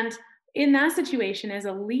 And in that situation, as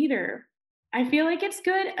a leader, I feel like it's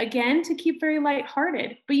good, again, to keep very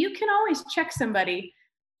lighthearted, but you can always check somebody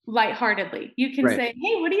lightheartedly. You can Right. say,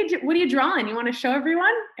 hey, what are you drawing? You want to show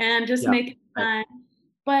everyone? And just Yeah. make it Right. fun.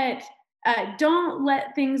 But don't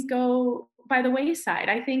let things go by the wayside.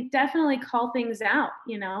 I think definitely call things out,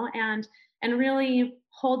 and really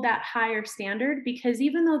hold that higher standard, because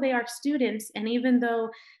even though they are students and even though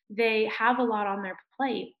they have a lot on their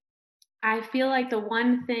plate, I feel like the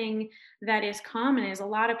one thing that is common is a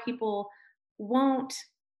lot of people won't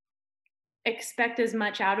expect as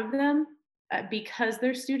much out of them because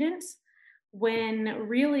they're students, when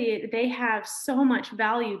really they have so much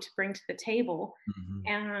value to bring to the table, Mhm.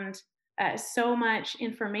 and so much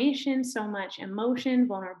information, so much emotion,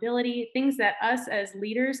 vulnerability, things that us as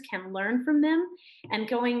leaders can learn from them. And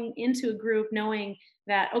going into a group knowing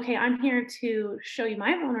that, okay, I'm here to show you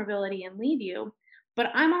my vulnerability and lead you,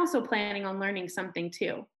 but I'm also planning on learning something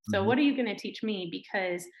too. So, Mhm. what are you going to teach me?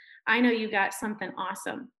 Because I know you got something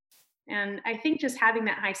awesome. And I think just having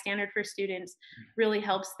that high standard for students really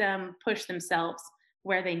helps them push themselves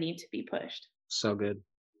where they need to be pushed. So good.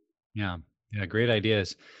 Yeah. Yeah. Great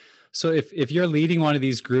ideas. So if you're leading one of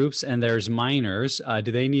these groups and there's minors, do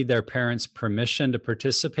they need their parents' permission to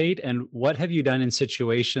participate? And what have you done in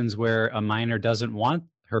situations where a minor doesn't want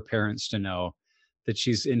her parents to know that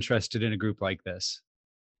she's interested in a group like this?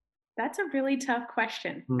 That's a really tough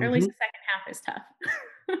question, or at least Mhm. the second half is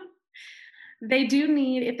tough. They do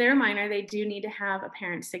need, if they're a minor, they do need to have a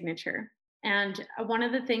parent's signature. And one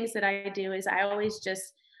of the things that I do is I always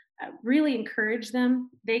just really encourage them.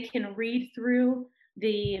 They can read through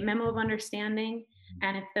the memo of understanding.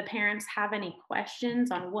 And if the parents have any questions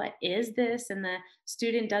on what is this, and the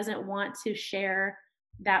student doesn't want to share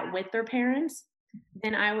that with their parents,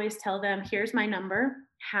 then I always tell them, here's my number.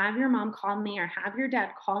 Have your mom call me or have your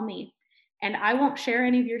dad call me. And I won't share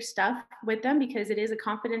any of your stuff with them because it is a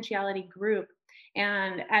confidentiality group.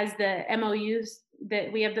 And as the MOUs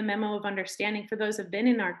that we have, the memo of understanding, for those who have been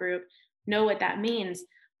in our group, know what that means.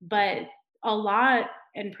 But a lot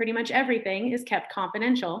and pretty much everything is kept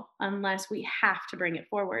confidential unless we have to bring it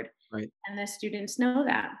forward. Right. And the students know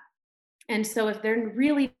that. And so if they're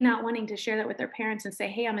really not wanting to share that with their parents and say,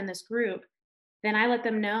 hey, I'm in this group, then I let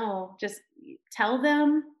them know, just tell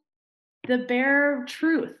them the bare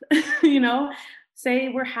truth, you know, say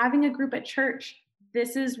we're having a group at church.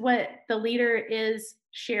 This is what the leader is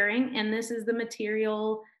sharing, and this is the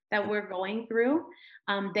material that we're going through.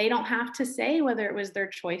 They don't have to say whether it was their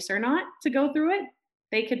choice or not to go through it.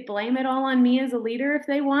 They could blame it all on me as a leader if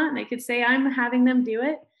they want. They could say I'm having them do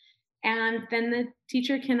it. And then the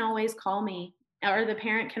teacher can always call me, or the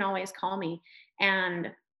parent can always call me,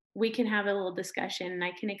 and we can have a little discussion. And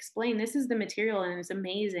I can explain this is the material and it's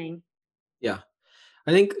amazing. Yeah.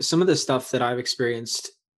 I think some of the stuff that I've experienced,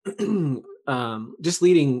 just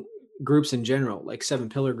leading groups in general, like seven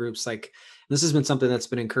pillar groups, like this has been something that's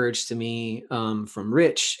been encouraged to me from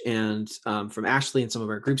Rich and from Ashley and some of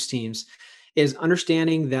our groups teams, is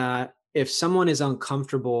understanding that if someone is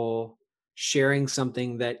uncomfortable sharing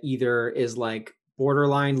something that either is like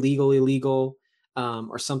borderline legal, illegal,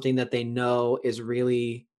 or something that they know is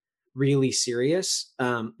really, really serious,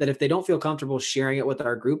 that if they don't feel comfortable sharing it with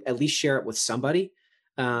our group, at least share it with somebody.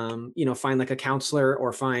 Find like a counselor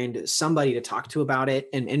or find somebody to talk to about it.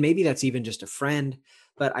 And maybe that's even just a friend.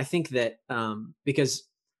 But I think that because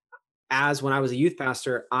as when I was a youth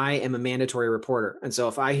pastor, I am a mandatory reporter. And so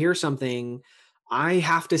if I hear something, I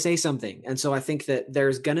have to say something. And so I think that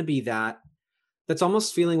there's going to be that's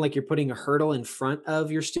almost feeling like you're putting a hurdle in front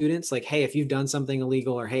of your students. Like, hey, if you've done something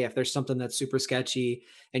illegal, or hey, if there's something that's super sketchy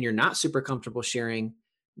and you're not super comfortable sharing,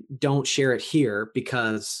 don't share it here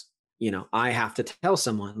because, I have to tell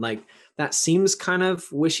someone. Like, that seems kind of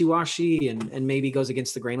wishy-washy and maybe goes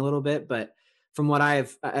against the grain a little bit. But from what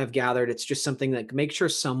I've gathered, it's just something that make sure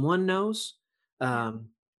someone knows,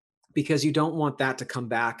 because you don't want that to come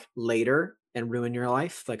back later and ruin your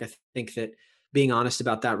life. Like, I think that being honest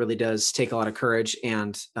about that really does take a lot of courage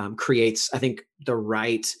and creates, I think, the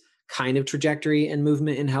right kind of trajectory and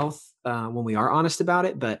movement in health when we are honest about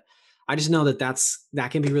it. But I just know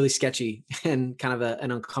that can be really sketchy and kind of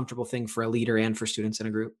an uncomfortable thing for a leader and for students in a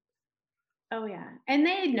group. Oh yeah. And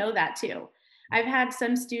they know that too. I've had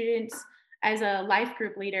some students as a life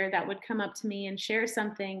group leader that would come up to me and share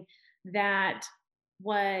something that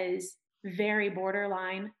was very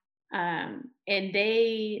borderline. And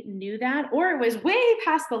they knew that, or it was way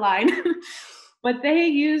past the line, but they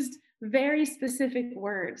used very specific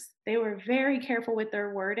words. They were very careful with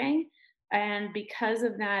their wording. And because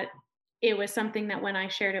of that, it was something that when I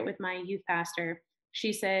shared it with my youth pastor,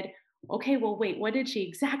 she said, okay, well, wait, what did she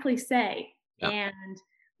exactly say? Yeah. And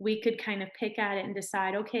we could kind of pick at it and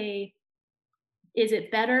decide, okay, is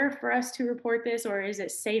it better for us to report this, or is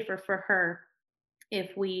it safer for her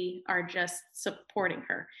if we are just supporting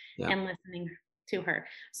her and listening to her?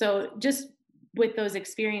 So just with those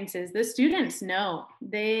experiences, the students know,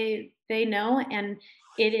 they know, and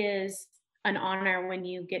it is an honor when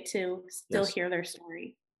you get to still hear their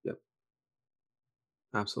story. Yep.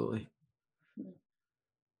 Absolutely.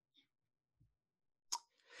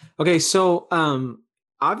 Okay. So,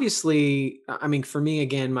 obviously, I mean, for me,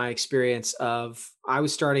 again, my experience of I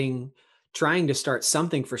was trying to start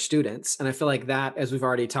something for students. And I feel like that, as we've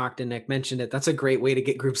already talked and Nick mentioned it, that's a great way to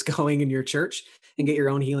get groups going in your church and get your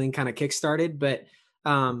own healing kind of kickstarted. But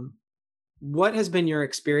what has been your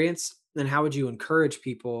experience, and how would you encourage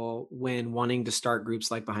people when wanting to start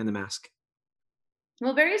groups like Behind the Mask?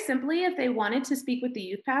 Well, very simply, if they wanted to speak with the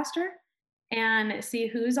youth pastor and see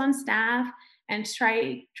who's on staff and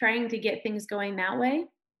trying to get things going that way,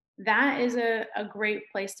 that is a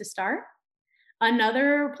great place to start.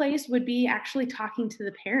 Another place would be actually talking to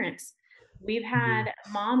the parents. We've had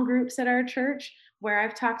mom groups at our church where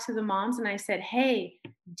I've talked to the moms and I said, hey,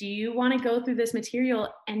 do you want to go through this material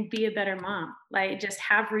and be a better mom? Like, just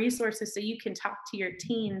have resources so you can talk to your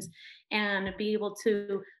teens and be able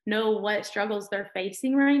to know what struggles they're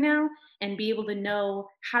facing right now and be able to know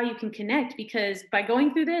how you can connect, because by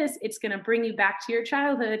going through this, it's going to bring you back to your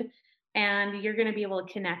childhood and you're going to be able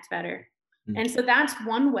to connect better. And so that's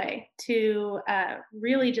one way to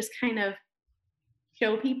really just kind of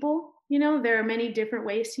show people, there are many different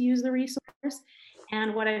ways to use the resource.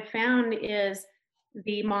 And what I've found is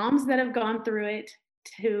the moms that have gone through it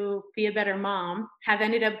to be a better mom have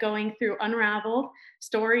ended up going through Unravel,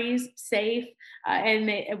 Stories, Safe, and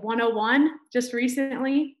 101 just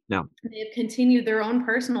recently. No. They've continued their own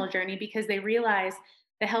personal journey because they realized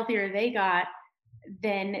the healthier they got,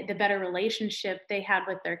 then the better relationship they had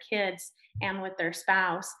with their kids and with their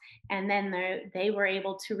spouse. And then they were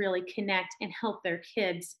able to really connect and help their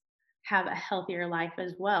kids have a healthier life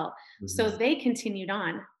as well. So they continued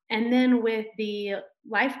on. And then with the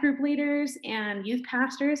life group leaders and youth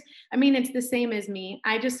pastors, I mean, it's the same as me.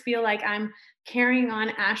 I just feel like I'm carrying on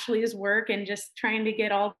Ashley's work and just trying to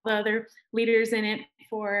get all the other leaders in it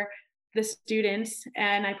for the students.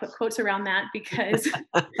 And I put quotes around that because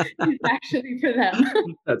it's actually for them.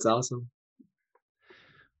 That's awesome.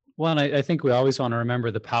 Well, and I think we always want to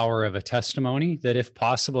remember the power of a testimony, that if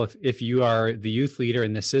possible, if you are the youth leader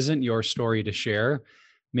and this isn't your story to share,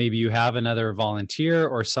 maybe you have another volunteer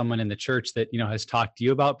or someone in the church that, has talked to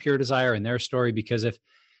you about Pure Desire and their story. Because if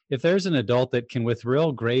there's an adult that can, with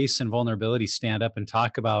real grace and vulnerability, stand up and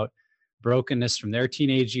talk about brokenness from their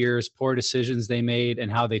teenage years, poor decisions they made,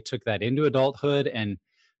 and how they took that into adulthood and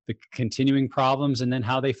the continuing problems, and then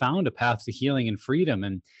how they found a path to healing and freedom,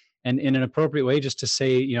 and in an appropriate way, just to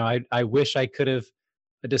say, I wish I could have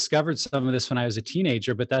discovered some of this when I was a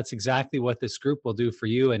teenager, but that's exactly what this group will do for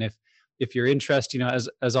you. And if you're interested,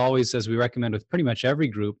 as always, as we recommend with pretty much every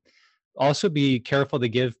group, also be careful to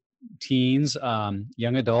give teens,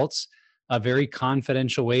 young adults, a very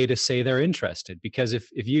confidential way to say they're interested. Because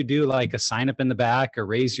if you do like a sign up in the back or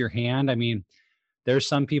raise your hand, I mean, there's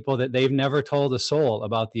some people that they've never told a soul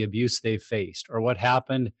about the abuse they've faced or what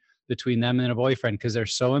happened between them and a boyfriend, because they're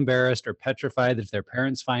so embarrassed or petrified that if their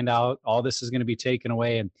parents find out, all this is going to be taken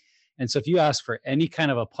away. And so if you ask for any kind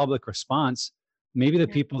of a public response, maybe the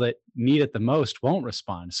people that need it the most won't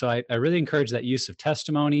respond. So I really encourage that use of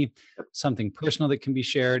testimony, something personal that can be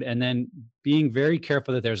shared, and then being very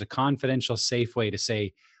careful that there's a confidential, safe way to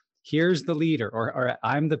say, here's the leader, or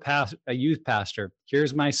I'm a youth pastor.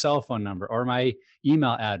 Here's my cell phone number or my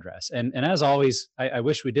email address. And as always, I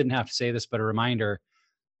wish we didn't have to say this, but a reminder,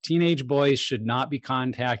 teenage boys should not be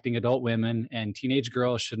contacting adult women, and teenage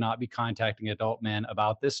girls should not be contacting adult men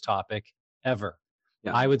about this topic ever.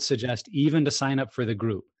 Yeah. I would suggest even to sign up for the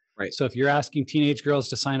group. Right. So if you're asking teenage girls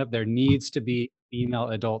to sign up, there needs to be female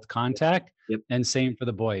adult contact. Yep. And same for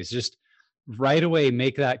the boys. Just right away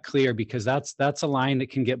make that clear, because that's a line that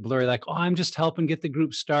can get blurry. Like, oh, I'm just helping get the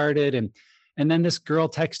group started, and then this girl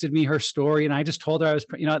texted me her story, and I just told her I was,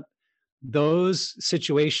 those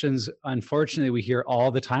situations, unfortunately, we hear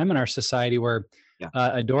all the time in our society where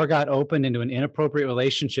a door got opened into an inappropriate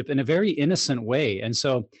relationship in a very innocent way. And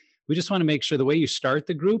so we just want to make sure the way you start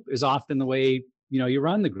the group is often the way you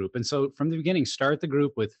run the group. And so from the beginning, start the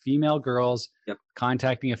group with female girls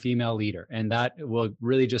contacting a female leader, and that will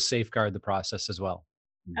really just safeguard the process as well.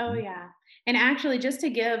 Oh yeah. And actually, just to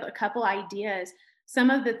give a couple ideas,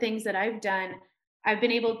 some of the things that I've done, I've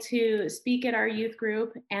been able to speak at our youth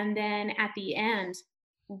group, and then at the end,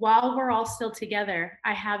 while we're all still together,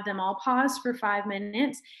 I have them all pause for 5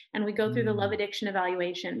 minutes and we go through the love addiction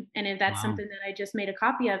evaluation. And if that's something that I just made a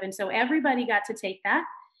copy of. And so everybody got to take that.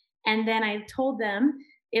 And then I told them,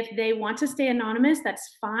 if they want to stay anonymous,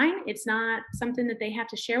 that's fine. It's not something that they have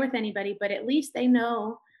to share with anybody, but at least they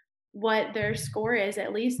know what their score is,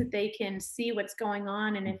 at least that they can see what's going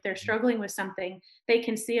on. And if they're struggling with something, they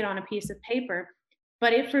can see it on a piece of paper.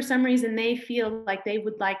 But if for some reason they feel like they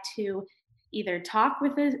would like to either talk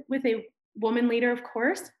with a woman leader, of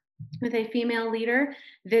course, with a female leader,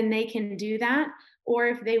 then they can do that. Or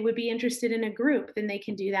if they would be interested in a group, then they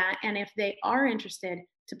can do that. And if they are interested,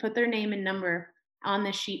 to put their name and number on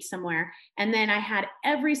the sheet somewhere. And then I had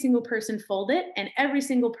every single person fold it, and every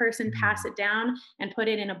single person pass it down and put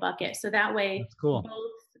it in a bucket. So that way, both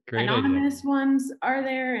anonymous ones are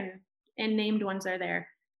there and named ones are there.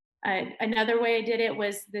 Another way I did it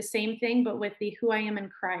was the same thing, but with the Who I Am in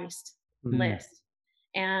Christ list.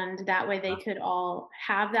 And that way they could all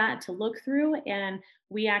have that to look through. And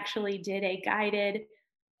we actually did a guided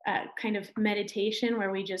kind of meditation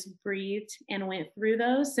where we just breathed and went through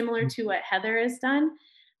those, similar to what Heather has done.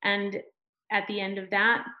 And at the end of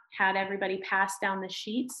that, had everybody pass down the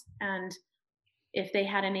sheets. And if they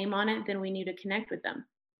had a name on it, then we knew to connect with them.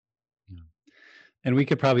 And we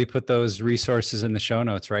could probably put those resources in the show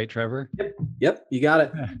notes, right, Trevor? Yep, you got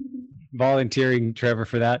it. Volunteering Trevor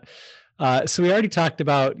for that. So we already talked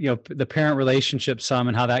about, the parent relationship some,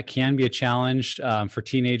 and how that can be a challenge for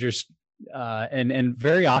teenagers. And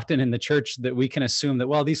very often in the church that we can assume that,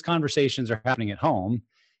 well, these conversations are happening at home,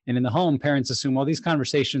 and in the home, parents assume, well, these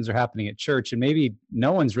conversations are happening at church, and maybe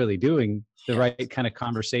no one's really doing the right kind of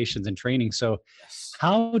conversations and training. So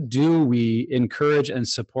how do we encourage and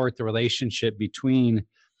support the relationship between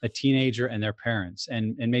a teenager and their parents,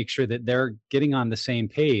 and make sure that they're getting on the same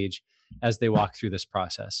page as they walk through this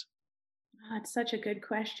process? That's such a good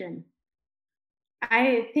question.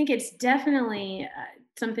 I think it's definitely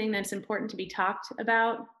something that's important to be talked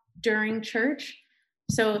about during church.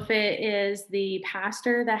 So if it is the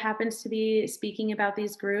pastor that happens to be speaking about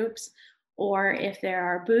these groups, or if there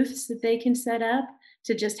are booths that they can set up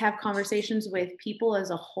to just have conversations with people as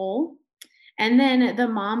a whole. And then the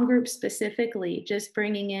mom group specifically, just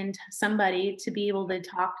bringing in somebody to be able to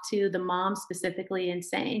talk to the mom specifically and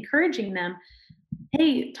encouraging them,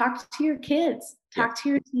 hey, talk to your kids, talk to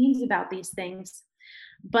your teens about these things.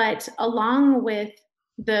 But along with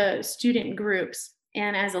the student groups,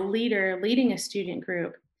 and as a leader leading a student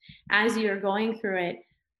group, as you're going through it,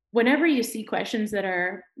 whenever you see questions that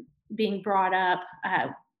are being brought up,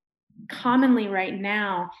 commonly right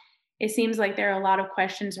now, it seems like there are a lot of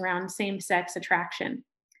questions around same-sex attraction,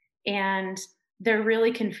 and they're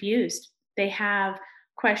really confused. They have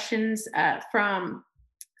questions from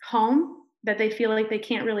home that they feel like they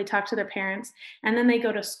can't really talk to their parents. And then they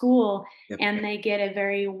go to school and they get a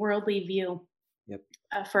very worldly view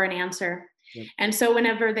for an answer. And so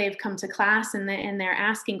whenever they've come to class and they're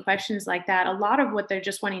asking questions like that, a lot of what they're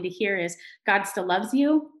just wanting to hear is, God still loves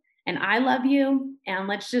you, and I love you, and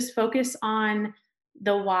let's just focus on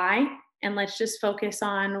the why, and let's just focus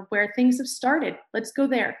on where things have started. Let's go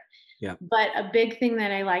there. But a big thing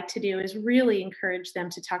that I like to do is really encourage them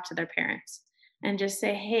to talk to their parents and just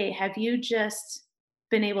say, hey, have you just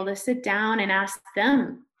been able to sit down and ask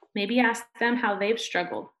them how they've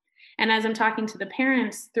struggled? And as I'm talking to the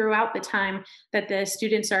parents throughout the time that the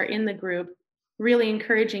students are in the group, really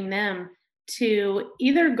encouraging them to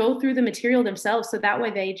either go through the material themselves, so that way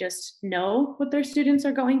they just know what their students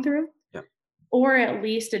are going through, or at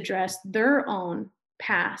least address their own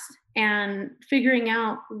past and figuring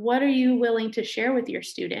out what are you willing to share with your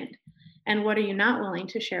student and what are you not willing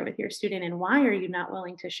to share with your student and why are you not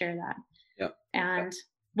willing to share that, Yep. and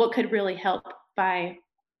what could really help by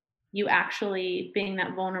you actually being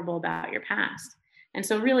that vulnerable about your past. And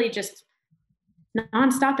so really just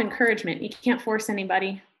nonstop encouragement. You can't force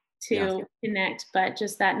anybody Yeah. to connect, but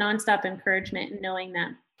just that nonstop encouragement and knowing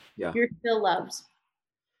that Yeah. you're still loved.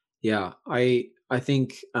 Yeah. I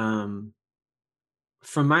think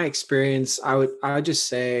from my experience, I would just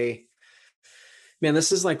say, man,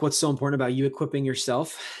 this is like what's so important about you equipping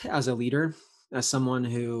yourself as a leader, as someone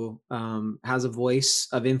who has a voice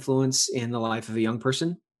of influence in the life of a young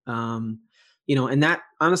person. And that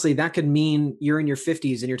honestly, that could mean you're in your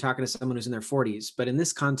 50s and you're talking to someone who's in their 40s. But in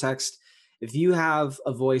this context, if you have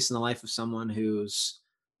a voice in the life of someone who's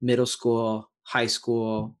middle school, high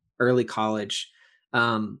school, early college,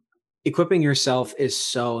 um, equipping yourself is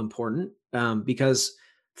so important, because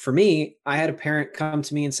for me, I had a parent come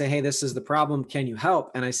to me and say, "Hey, this is the problem. Can you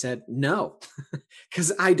help?" And I said, "No,"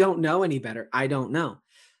 because I don't know any better. I don't know.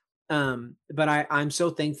 But I'm so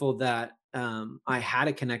thankful that I had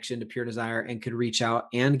a connection to Pure Desire and could reach out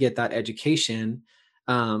and get that education.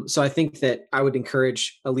 So I think that I would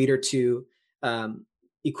encourage a leader to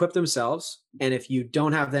equip themselves. And if you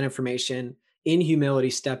don't have that information, in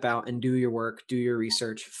humility, step out and do your work, do your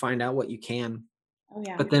research, find out what you can. Oh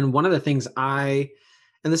yeah. But then one of the things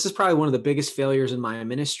and this is probably one of the biggest failures in my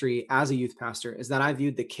ministry as a youth pastor, is that I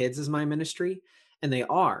viewed the kids as my ministry, and they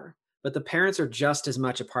are, but the parents are just as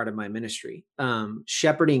much a part of my ministry,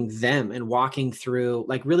 shepherding them and walking through,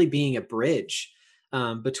 like really being a bridge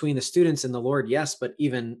between the students and the Lord. Yes, but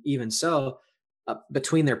even so,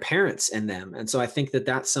 between their parents and them. And so I think that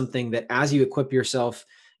that's something that as you equip yourself,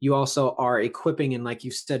 you also are equipping and, like you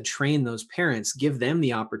said, train those parents, give them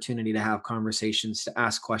the opportunity to have conversations, to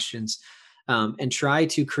ask questions, and try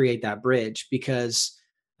to create that bridge. Because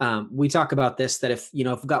we talk about this, that if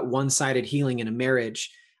we've got one-sided healing in a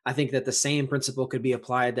marriage, I think that the same principle could be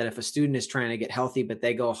applied, that if a student is trying to get healthy, but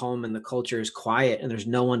they go home and the culture is quiet and there's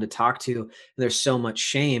no one to talk to, and there's so much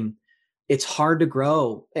shame, it's hard to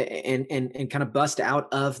grow and kind of bust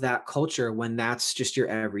out of that culture when that's just your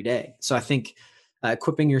everyday. So I think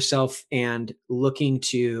equipping yourself and looking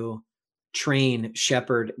to train,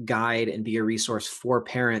 shepherd, guide, and be a resource for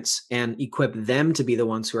parents and equip them to be the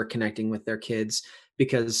ones who are connecting with their kids,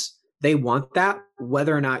 because they want that,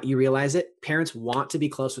 whether or not you realize it. Parents want to be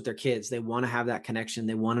close with their kids. They want to have that connection.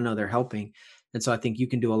 They want to know they're helping. And so I think you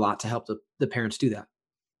can do a lot to help the parents do that.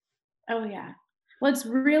 Oh yeah. Well, it's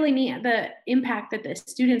really neat the impact that the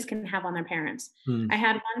students can have on their parents. Hmm. I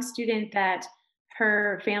had one student that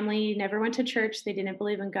her family never went to church. They didn't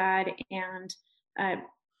believe in God, and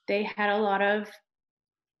they had a lot of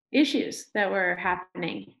issues that were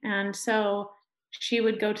happening. And so she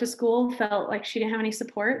would go to school, felt like she didn't have any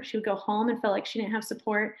support. She would go home and felt like she didn't have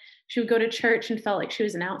support. She would go to church and felt like she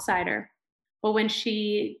was an outsider. But when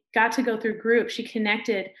she got to go through group, she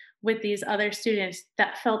connected with these other students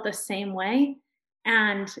that felt the same way.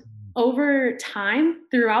 And over time,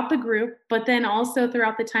 throughout the group, but then also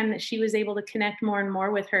throughout the time that she was able to connect more and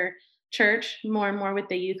more with her church, more and more with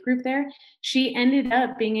the youth group there, she ended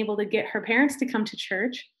up being able to get her parents to come to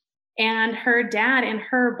church. And her dad and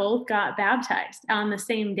her both got baptized on the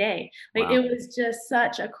same day. Like, Wow. it was just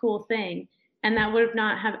such a cool thing. And that would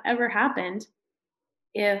not have ever happened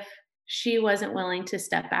if she wasn't willing to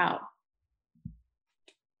step out.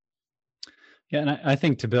 Yeah, and I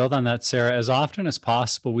think to build on that, Sarah, as often as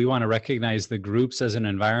possible, we want to recognize the groups as an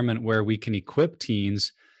environment where we can equip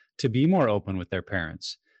teens to be more open with their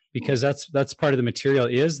parents, because that's part of the material,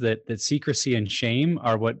 is that secrecy and shame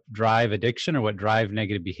are what drive addiction, or what drive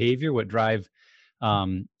negative behavior, what drive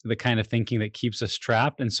the kind of thinking that keeps us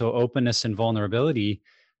trapped. And so openness and vulnerability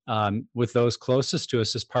with those closest to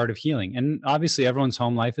us is part of healing. And obviously everyone's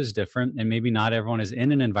home life is different, and maybe not everyone is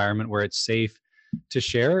in an environment where it's safe to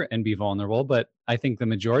share and be vulnerable. But I think the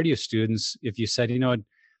majority of students, if you said,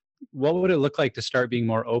 what would it look like to start being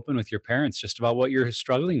more open with your parents just about what you're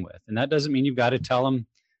struggling with? And that doesn't mean you've got to tell them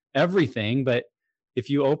everything, but if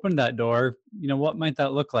you open that door, what might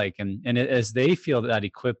that look like? And as they feel that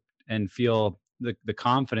equipped and feel the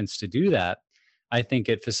confidence to do that, I think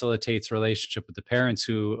it facilitates relationship with the parents,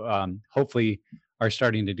 who hopefully are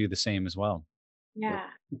starting to do the same as well. Yeah,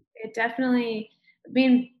 it definitely,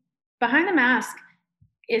 Behind the Mask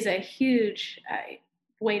is a huge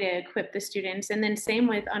way to equip the students. And then same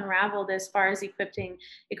with Unraveled, as far as equipping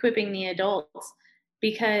the adults,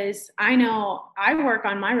 because I know I work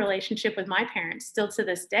on my relationship with my parents still to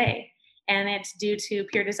this day. And it's due to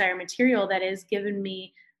Pure Desire material that has given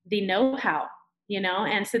me the know-how,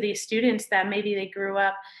 and so these students that maybe they grew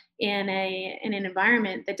up in an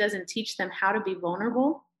environment that doesn't teach them how to be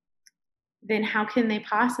vulnerable, then how can they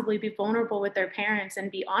possibly be vulnerable with their parents and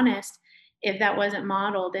be honest if that wasn't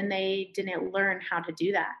modeled and they didn't learn how to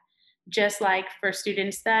do that? Just like for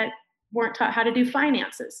students that weren't taught how to do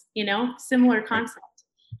finances, similar concept.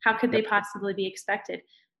 How could they possibly be expected?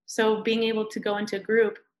 So being able to go into a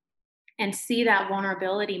group and see that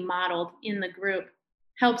vulnerability modeled in the group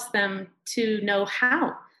helps them to know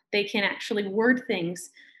how they can actually word things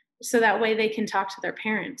so that way they can talk to their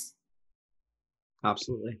parents.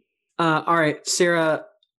 Absolutely. All right, Sarah,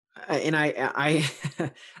 and I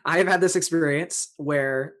have had this experience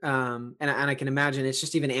where, and I can imagine it's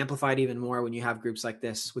just even amplified even more when you have groups like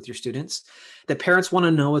this with your students, that parents want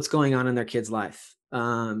to know what's going on in their kid's life.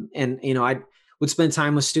 And I would spend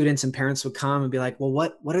time with students, and parents would come and be like, well,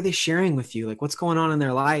 what are they sharing with you? Like, what's going on in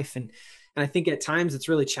their life? And I think at times it's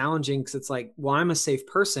really challenging because it's like, well, I'm a safe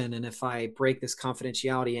person, and if I break this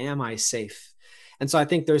confidentiality, am I safe? And so I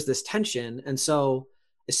think there's this tension. And so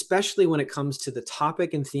especially when it comes to the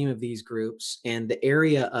topic and theme of these groups and the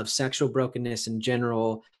area of sexual brokenness in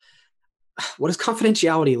general, what does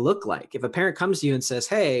confidentiality look like? If a parent comes to you and says,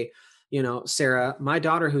 hey, Sarah, my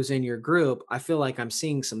daughter who's in your group, I feel like I'm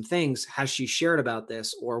seeing some things. Has she shared about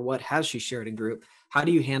this, or what has she shared in group? How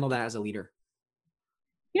do you handle that as a leader?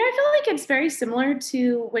 I feel like it's very similar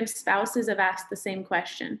to when spouses have asked the same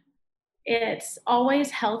question. It's always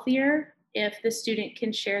healthier if the student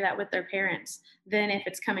can share that with their parents than if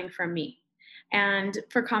it's coming from me. And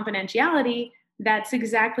for confidentiality, that's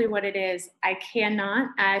exactly what it is. I cannot.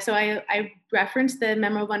 So I referenced the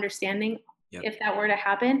memo of understanding. Yep. If that were to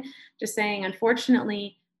happen, just saying,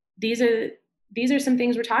 unfortunately, these are some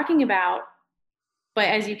things we're talking about. But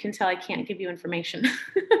as you can tell, I can't give you information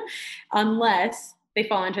unless they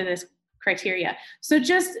fall into this criteria. So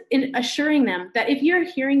just in assuring them that if you're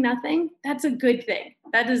hearing nothing, that's a good thing.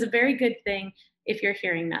 That is a very good thing if you're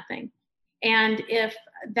hearing nothing. And if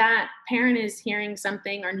that parent is hearing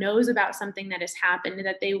something or knows about something that has happened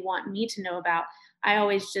that they want me to know about, I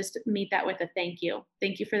always just meet that with a thank you.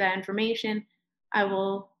 Thank you for that information. I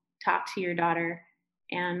will talk to your daughter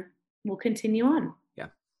and we'll continue on.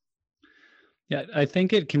 Yeah, I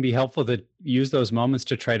think it can be helpful to use those moments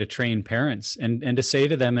to try to train parents and to say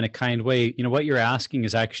to them in a kind way, what you're asking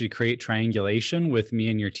is actually create triangulation with me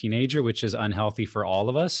and your teenager, which is unhealthy for all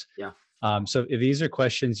of us. Yeah. So if these are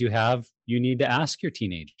questions you have, you need to ask your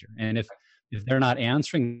teenager. And if they're not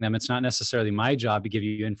answering them, it's not necessarily my job to give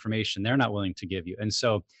you information they're not willing to give you. And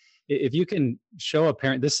so if you can show a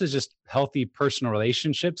parent, this is just healthy personal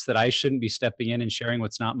relationships, that I shouldn't be stepping in and sharing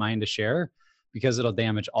what's not mine to share, because it'll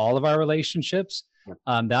damage all of our relationships.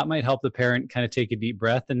 That might help the parent kind of take a deep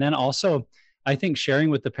breath. And then also, I think sharing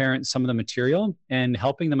with the parent some of the material and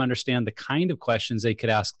helping them understand the kind of questions they could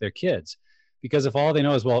ask their kids. Because if all they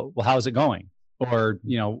know is, well, how's it going? Or,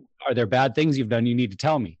 are there bad things you've done you need to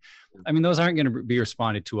tell me? I mean, those aren't going to be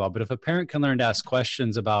responded to well. But if a parent can learn to ask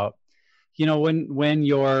questions about, when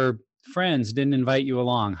your friends didn't invite you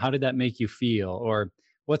along, how did that make you feel? Or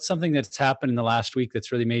what's something that's happened in the last week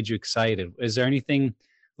that's really made you excited? Is there anything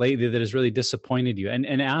lately that has really disappointed you?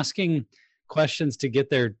 And asking questions to get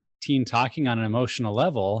their teen talking on an emotional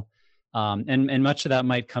level. And much of that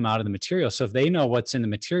might come out of the material. So if they know what's in the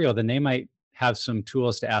material, then they might have some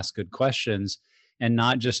tools to ask good questions and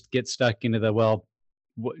not just get stuck into the,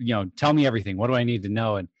 tell me everything. What do I need to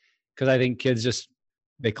know? And because I think kids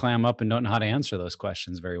they clam up and don't know how to answer those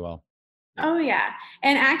questions very well. Oh, yeah.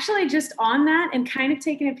 And actually, just on that and kind of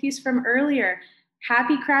taking a piece from earlier,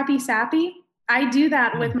 happy, crappy, sappy. I do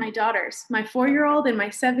that with my daughters, my 4-year-old and my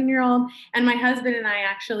 7-year-old, and my husband and I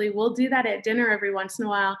actually will do that at dinner every once in a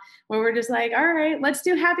while, where we're just like, all right, let's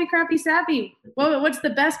do happy, crappy, sappy. What's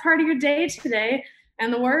the best part of your day today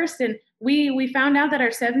and the worst? And we found out that our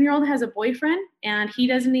 7-year-old has a boyfriend and he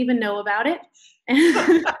doesn't even know about it.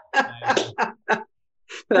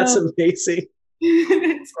 That's amazing.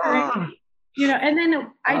 It's great. And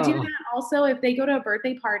then I do that also if they go to a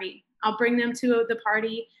birthday party. I'll bring them to the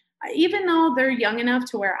party, even though they're young enough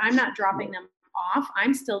to where I'm not dropping them off.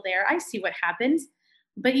 I'm still there. I see what happens,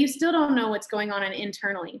 but you still don't know what's going on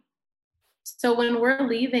internally. So when we're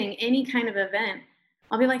leaving any kind of event,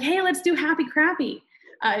 I'll be like, hey, let's do happy crappy.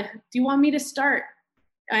 Do you want me to start?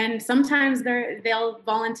 And sometimes they'll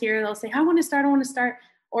volunteer. They'll say, I want to start.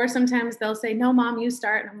 Or sometimes they'll say, no, Mom, you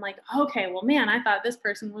start. And I'm like, okay, well, man, I thought this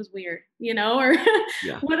person was weird, or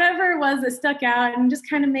whatever it was that stuck out, and just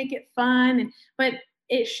kind of make it fun. But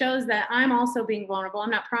it shows that I'm also being vulnerable.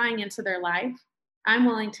 I'm not prying into their life. I'm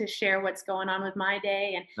willing to share what's going on with my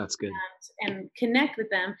day and that's good. And connect with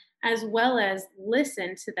them, as well as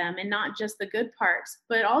listen to them, and not just the good parts,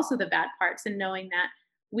 but also the bad parts, and knowing that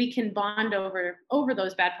we can bond over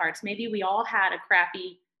those bad parts. Maybe we all had a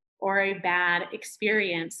crappy or a bad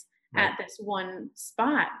experience at this one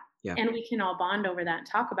spot. Yeah. And we can all bond over that and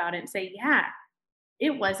talk about it and say, yeah,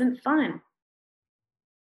 it wasn't fun.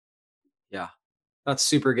 Yeah, that's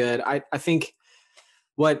super good. I think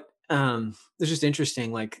what it's just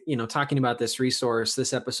interesting, like, talking about this resource,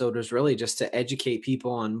 this episode was really just to educate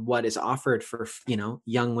people on what is offered for,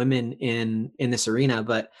 young women in this arena.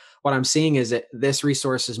 But what I'm seeing is that this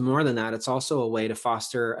resource is more than that. It's also a way to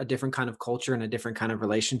foster a different kind of culture and a different kind of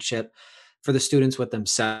relationship for the students with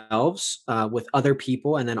themselves, with other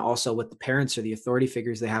people, and then also with the parents or the authority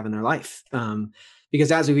figures they have in their life.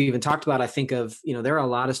 Because as we've even talked about, I think of, there are a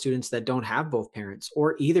lot of students that don't have both parents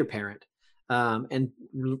or either parent. And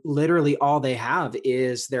literally all they have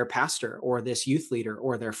is their pastor or this youth leader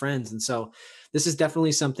or their friends. And so this is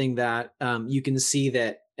definitely something that you can see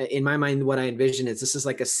that in my mind, what I envision is this is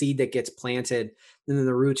like a seed that gets planted and then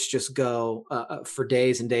the roots just go for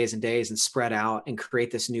days and days and days and spread out and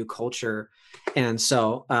create this new culture. And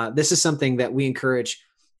so this is something that we encourage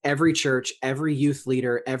every church, every youth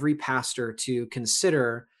leader, every pastor to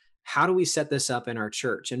consider. How do we set this up in our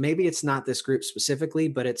church? And maybe it's not this group specifically,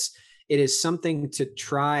 but it is something to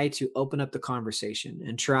try to open up the conversation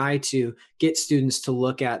and try to get students to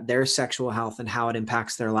look at their sexual health and how it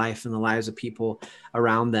impacts their life and the lives of people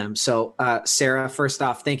around them. So, Sarah, first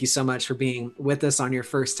off, thank you so much for being with us on your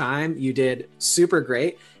first time. You did super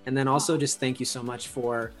great. And then also just thank you so much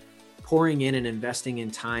for pouring in and investing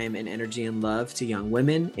in time and energy and love to young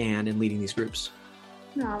women and in leading these groups.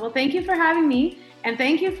 Oh, well, thank you for having me. And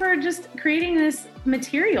thank you for just creating this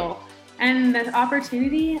material and the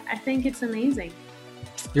opportunity. I think it's amazing.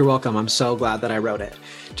 You're welcome. I'm so glad that I wrote it.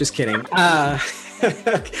 Just kidding.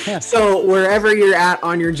 So wherever you're at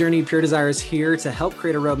on your journey, Pure Desire is here to help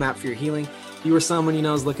create a roadmap for your healing. If you or someone you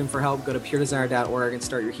know is looking for help, go to puredesire.org and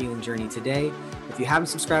start your healing journey today. If you haven't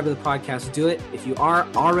subscribed to the podcast, do it. If you are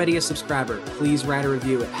already a subscriber, please write a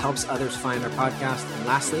review. It helps others find our podcast. And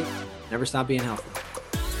lastly, never stop being healthy.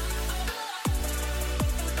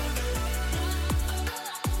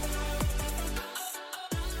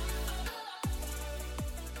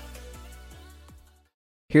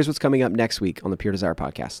 Here's what's coming up next week on the Pure Desire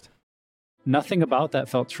podcast. Nothing about that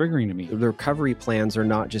felt triggering to me. The recovery plans are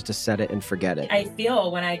not just to set it and forget it. I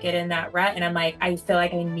feel when I get in that rut and I'm like, I feel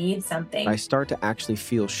like I need something. I start to actually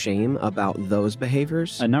feel shame about those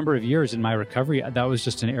behaviors. A number of years in my recovery, that was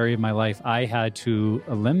just an area of my life I had to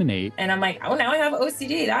eliminate. And I'm like, oh, now I have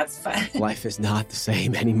OCD. That's fun. Life is not the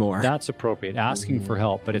same anymore. That's appropriate, asking for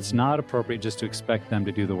help, but it's not appropriate just to expect them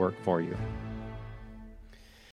to do the work for you.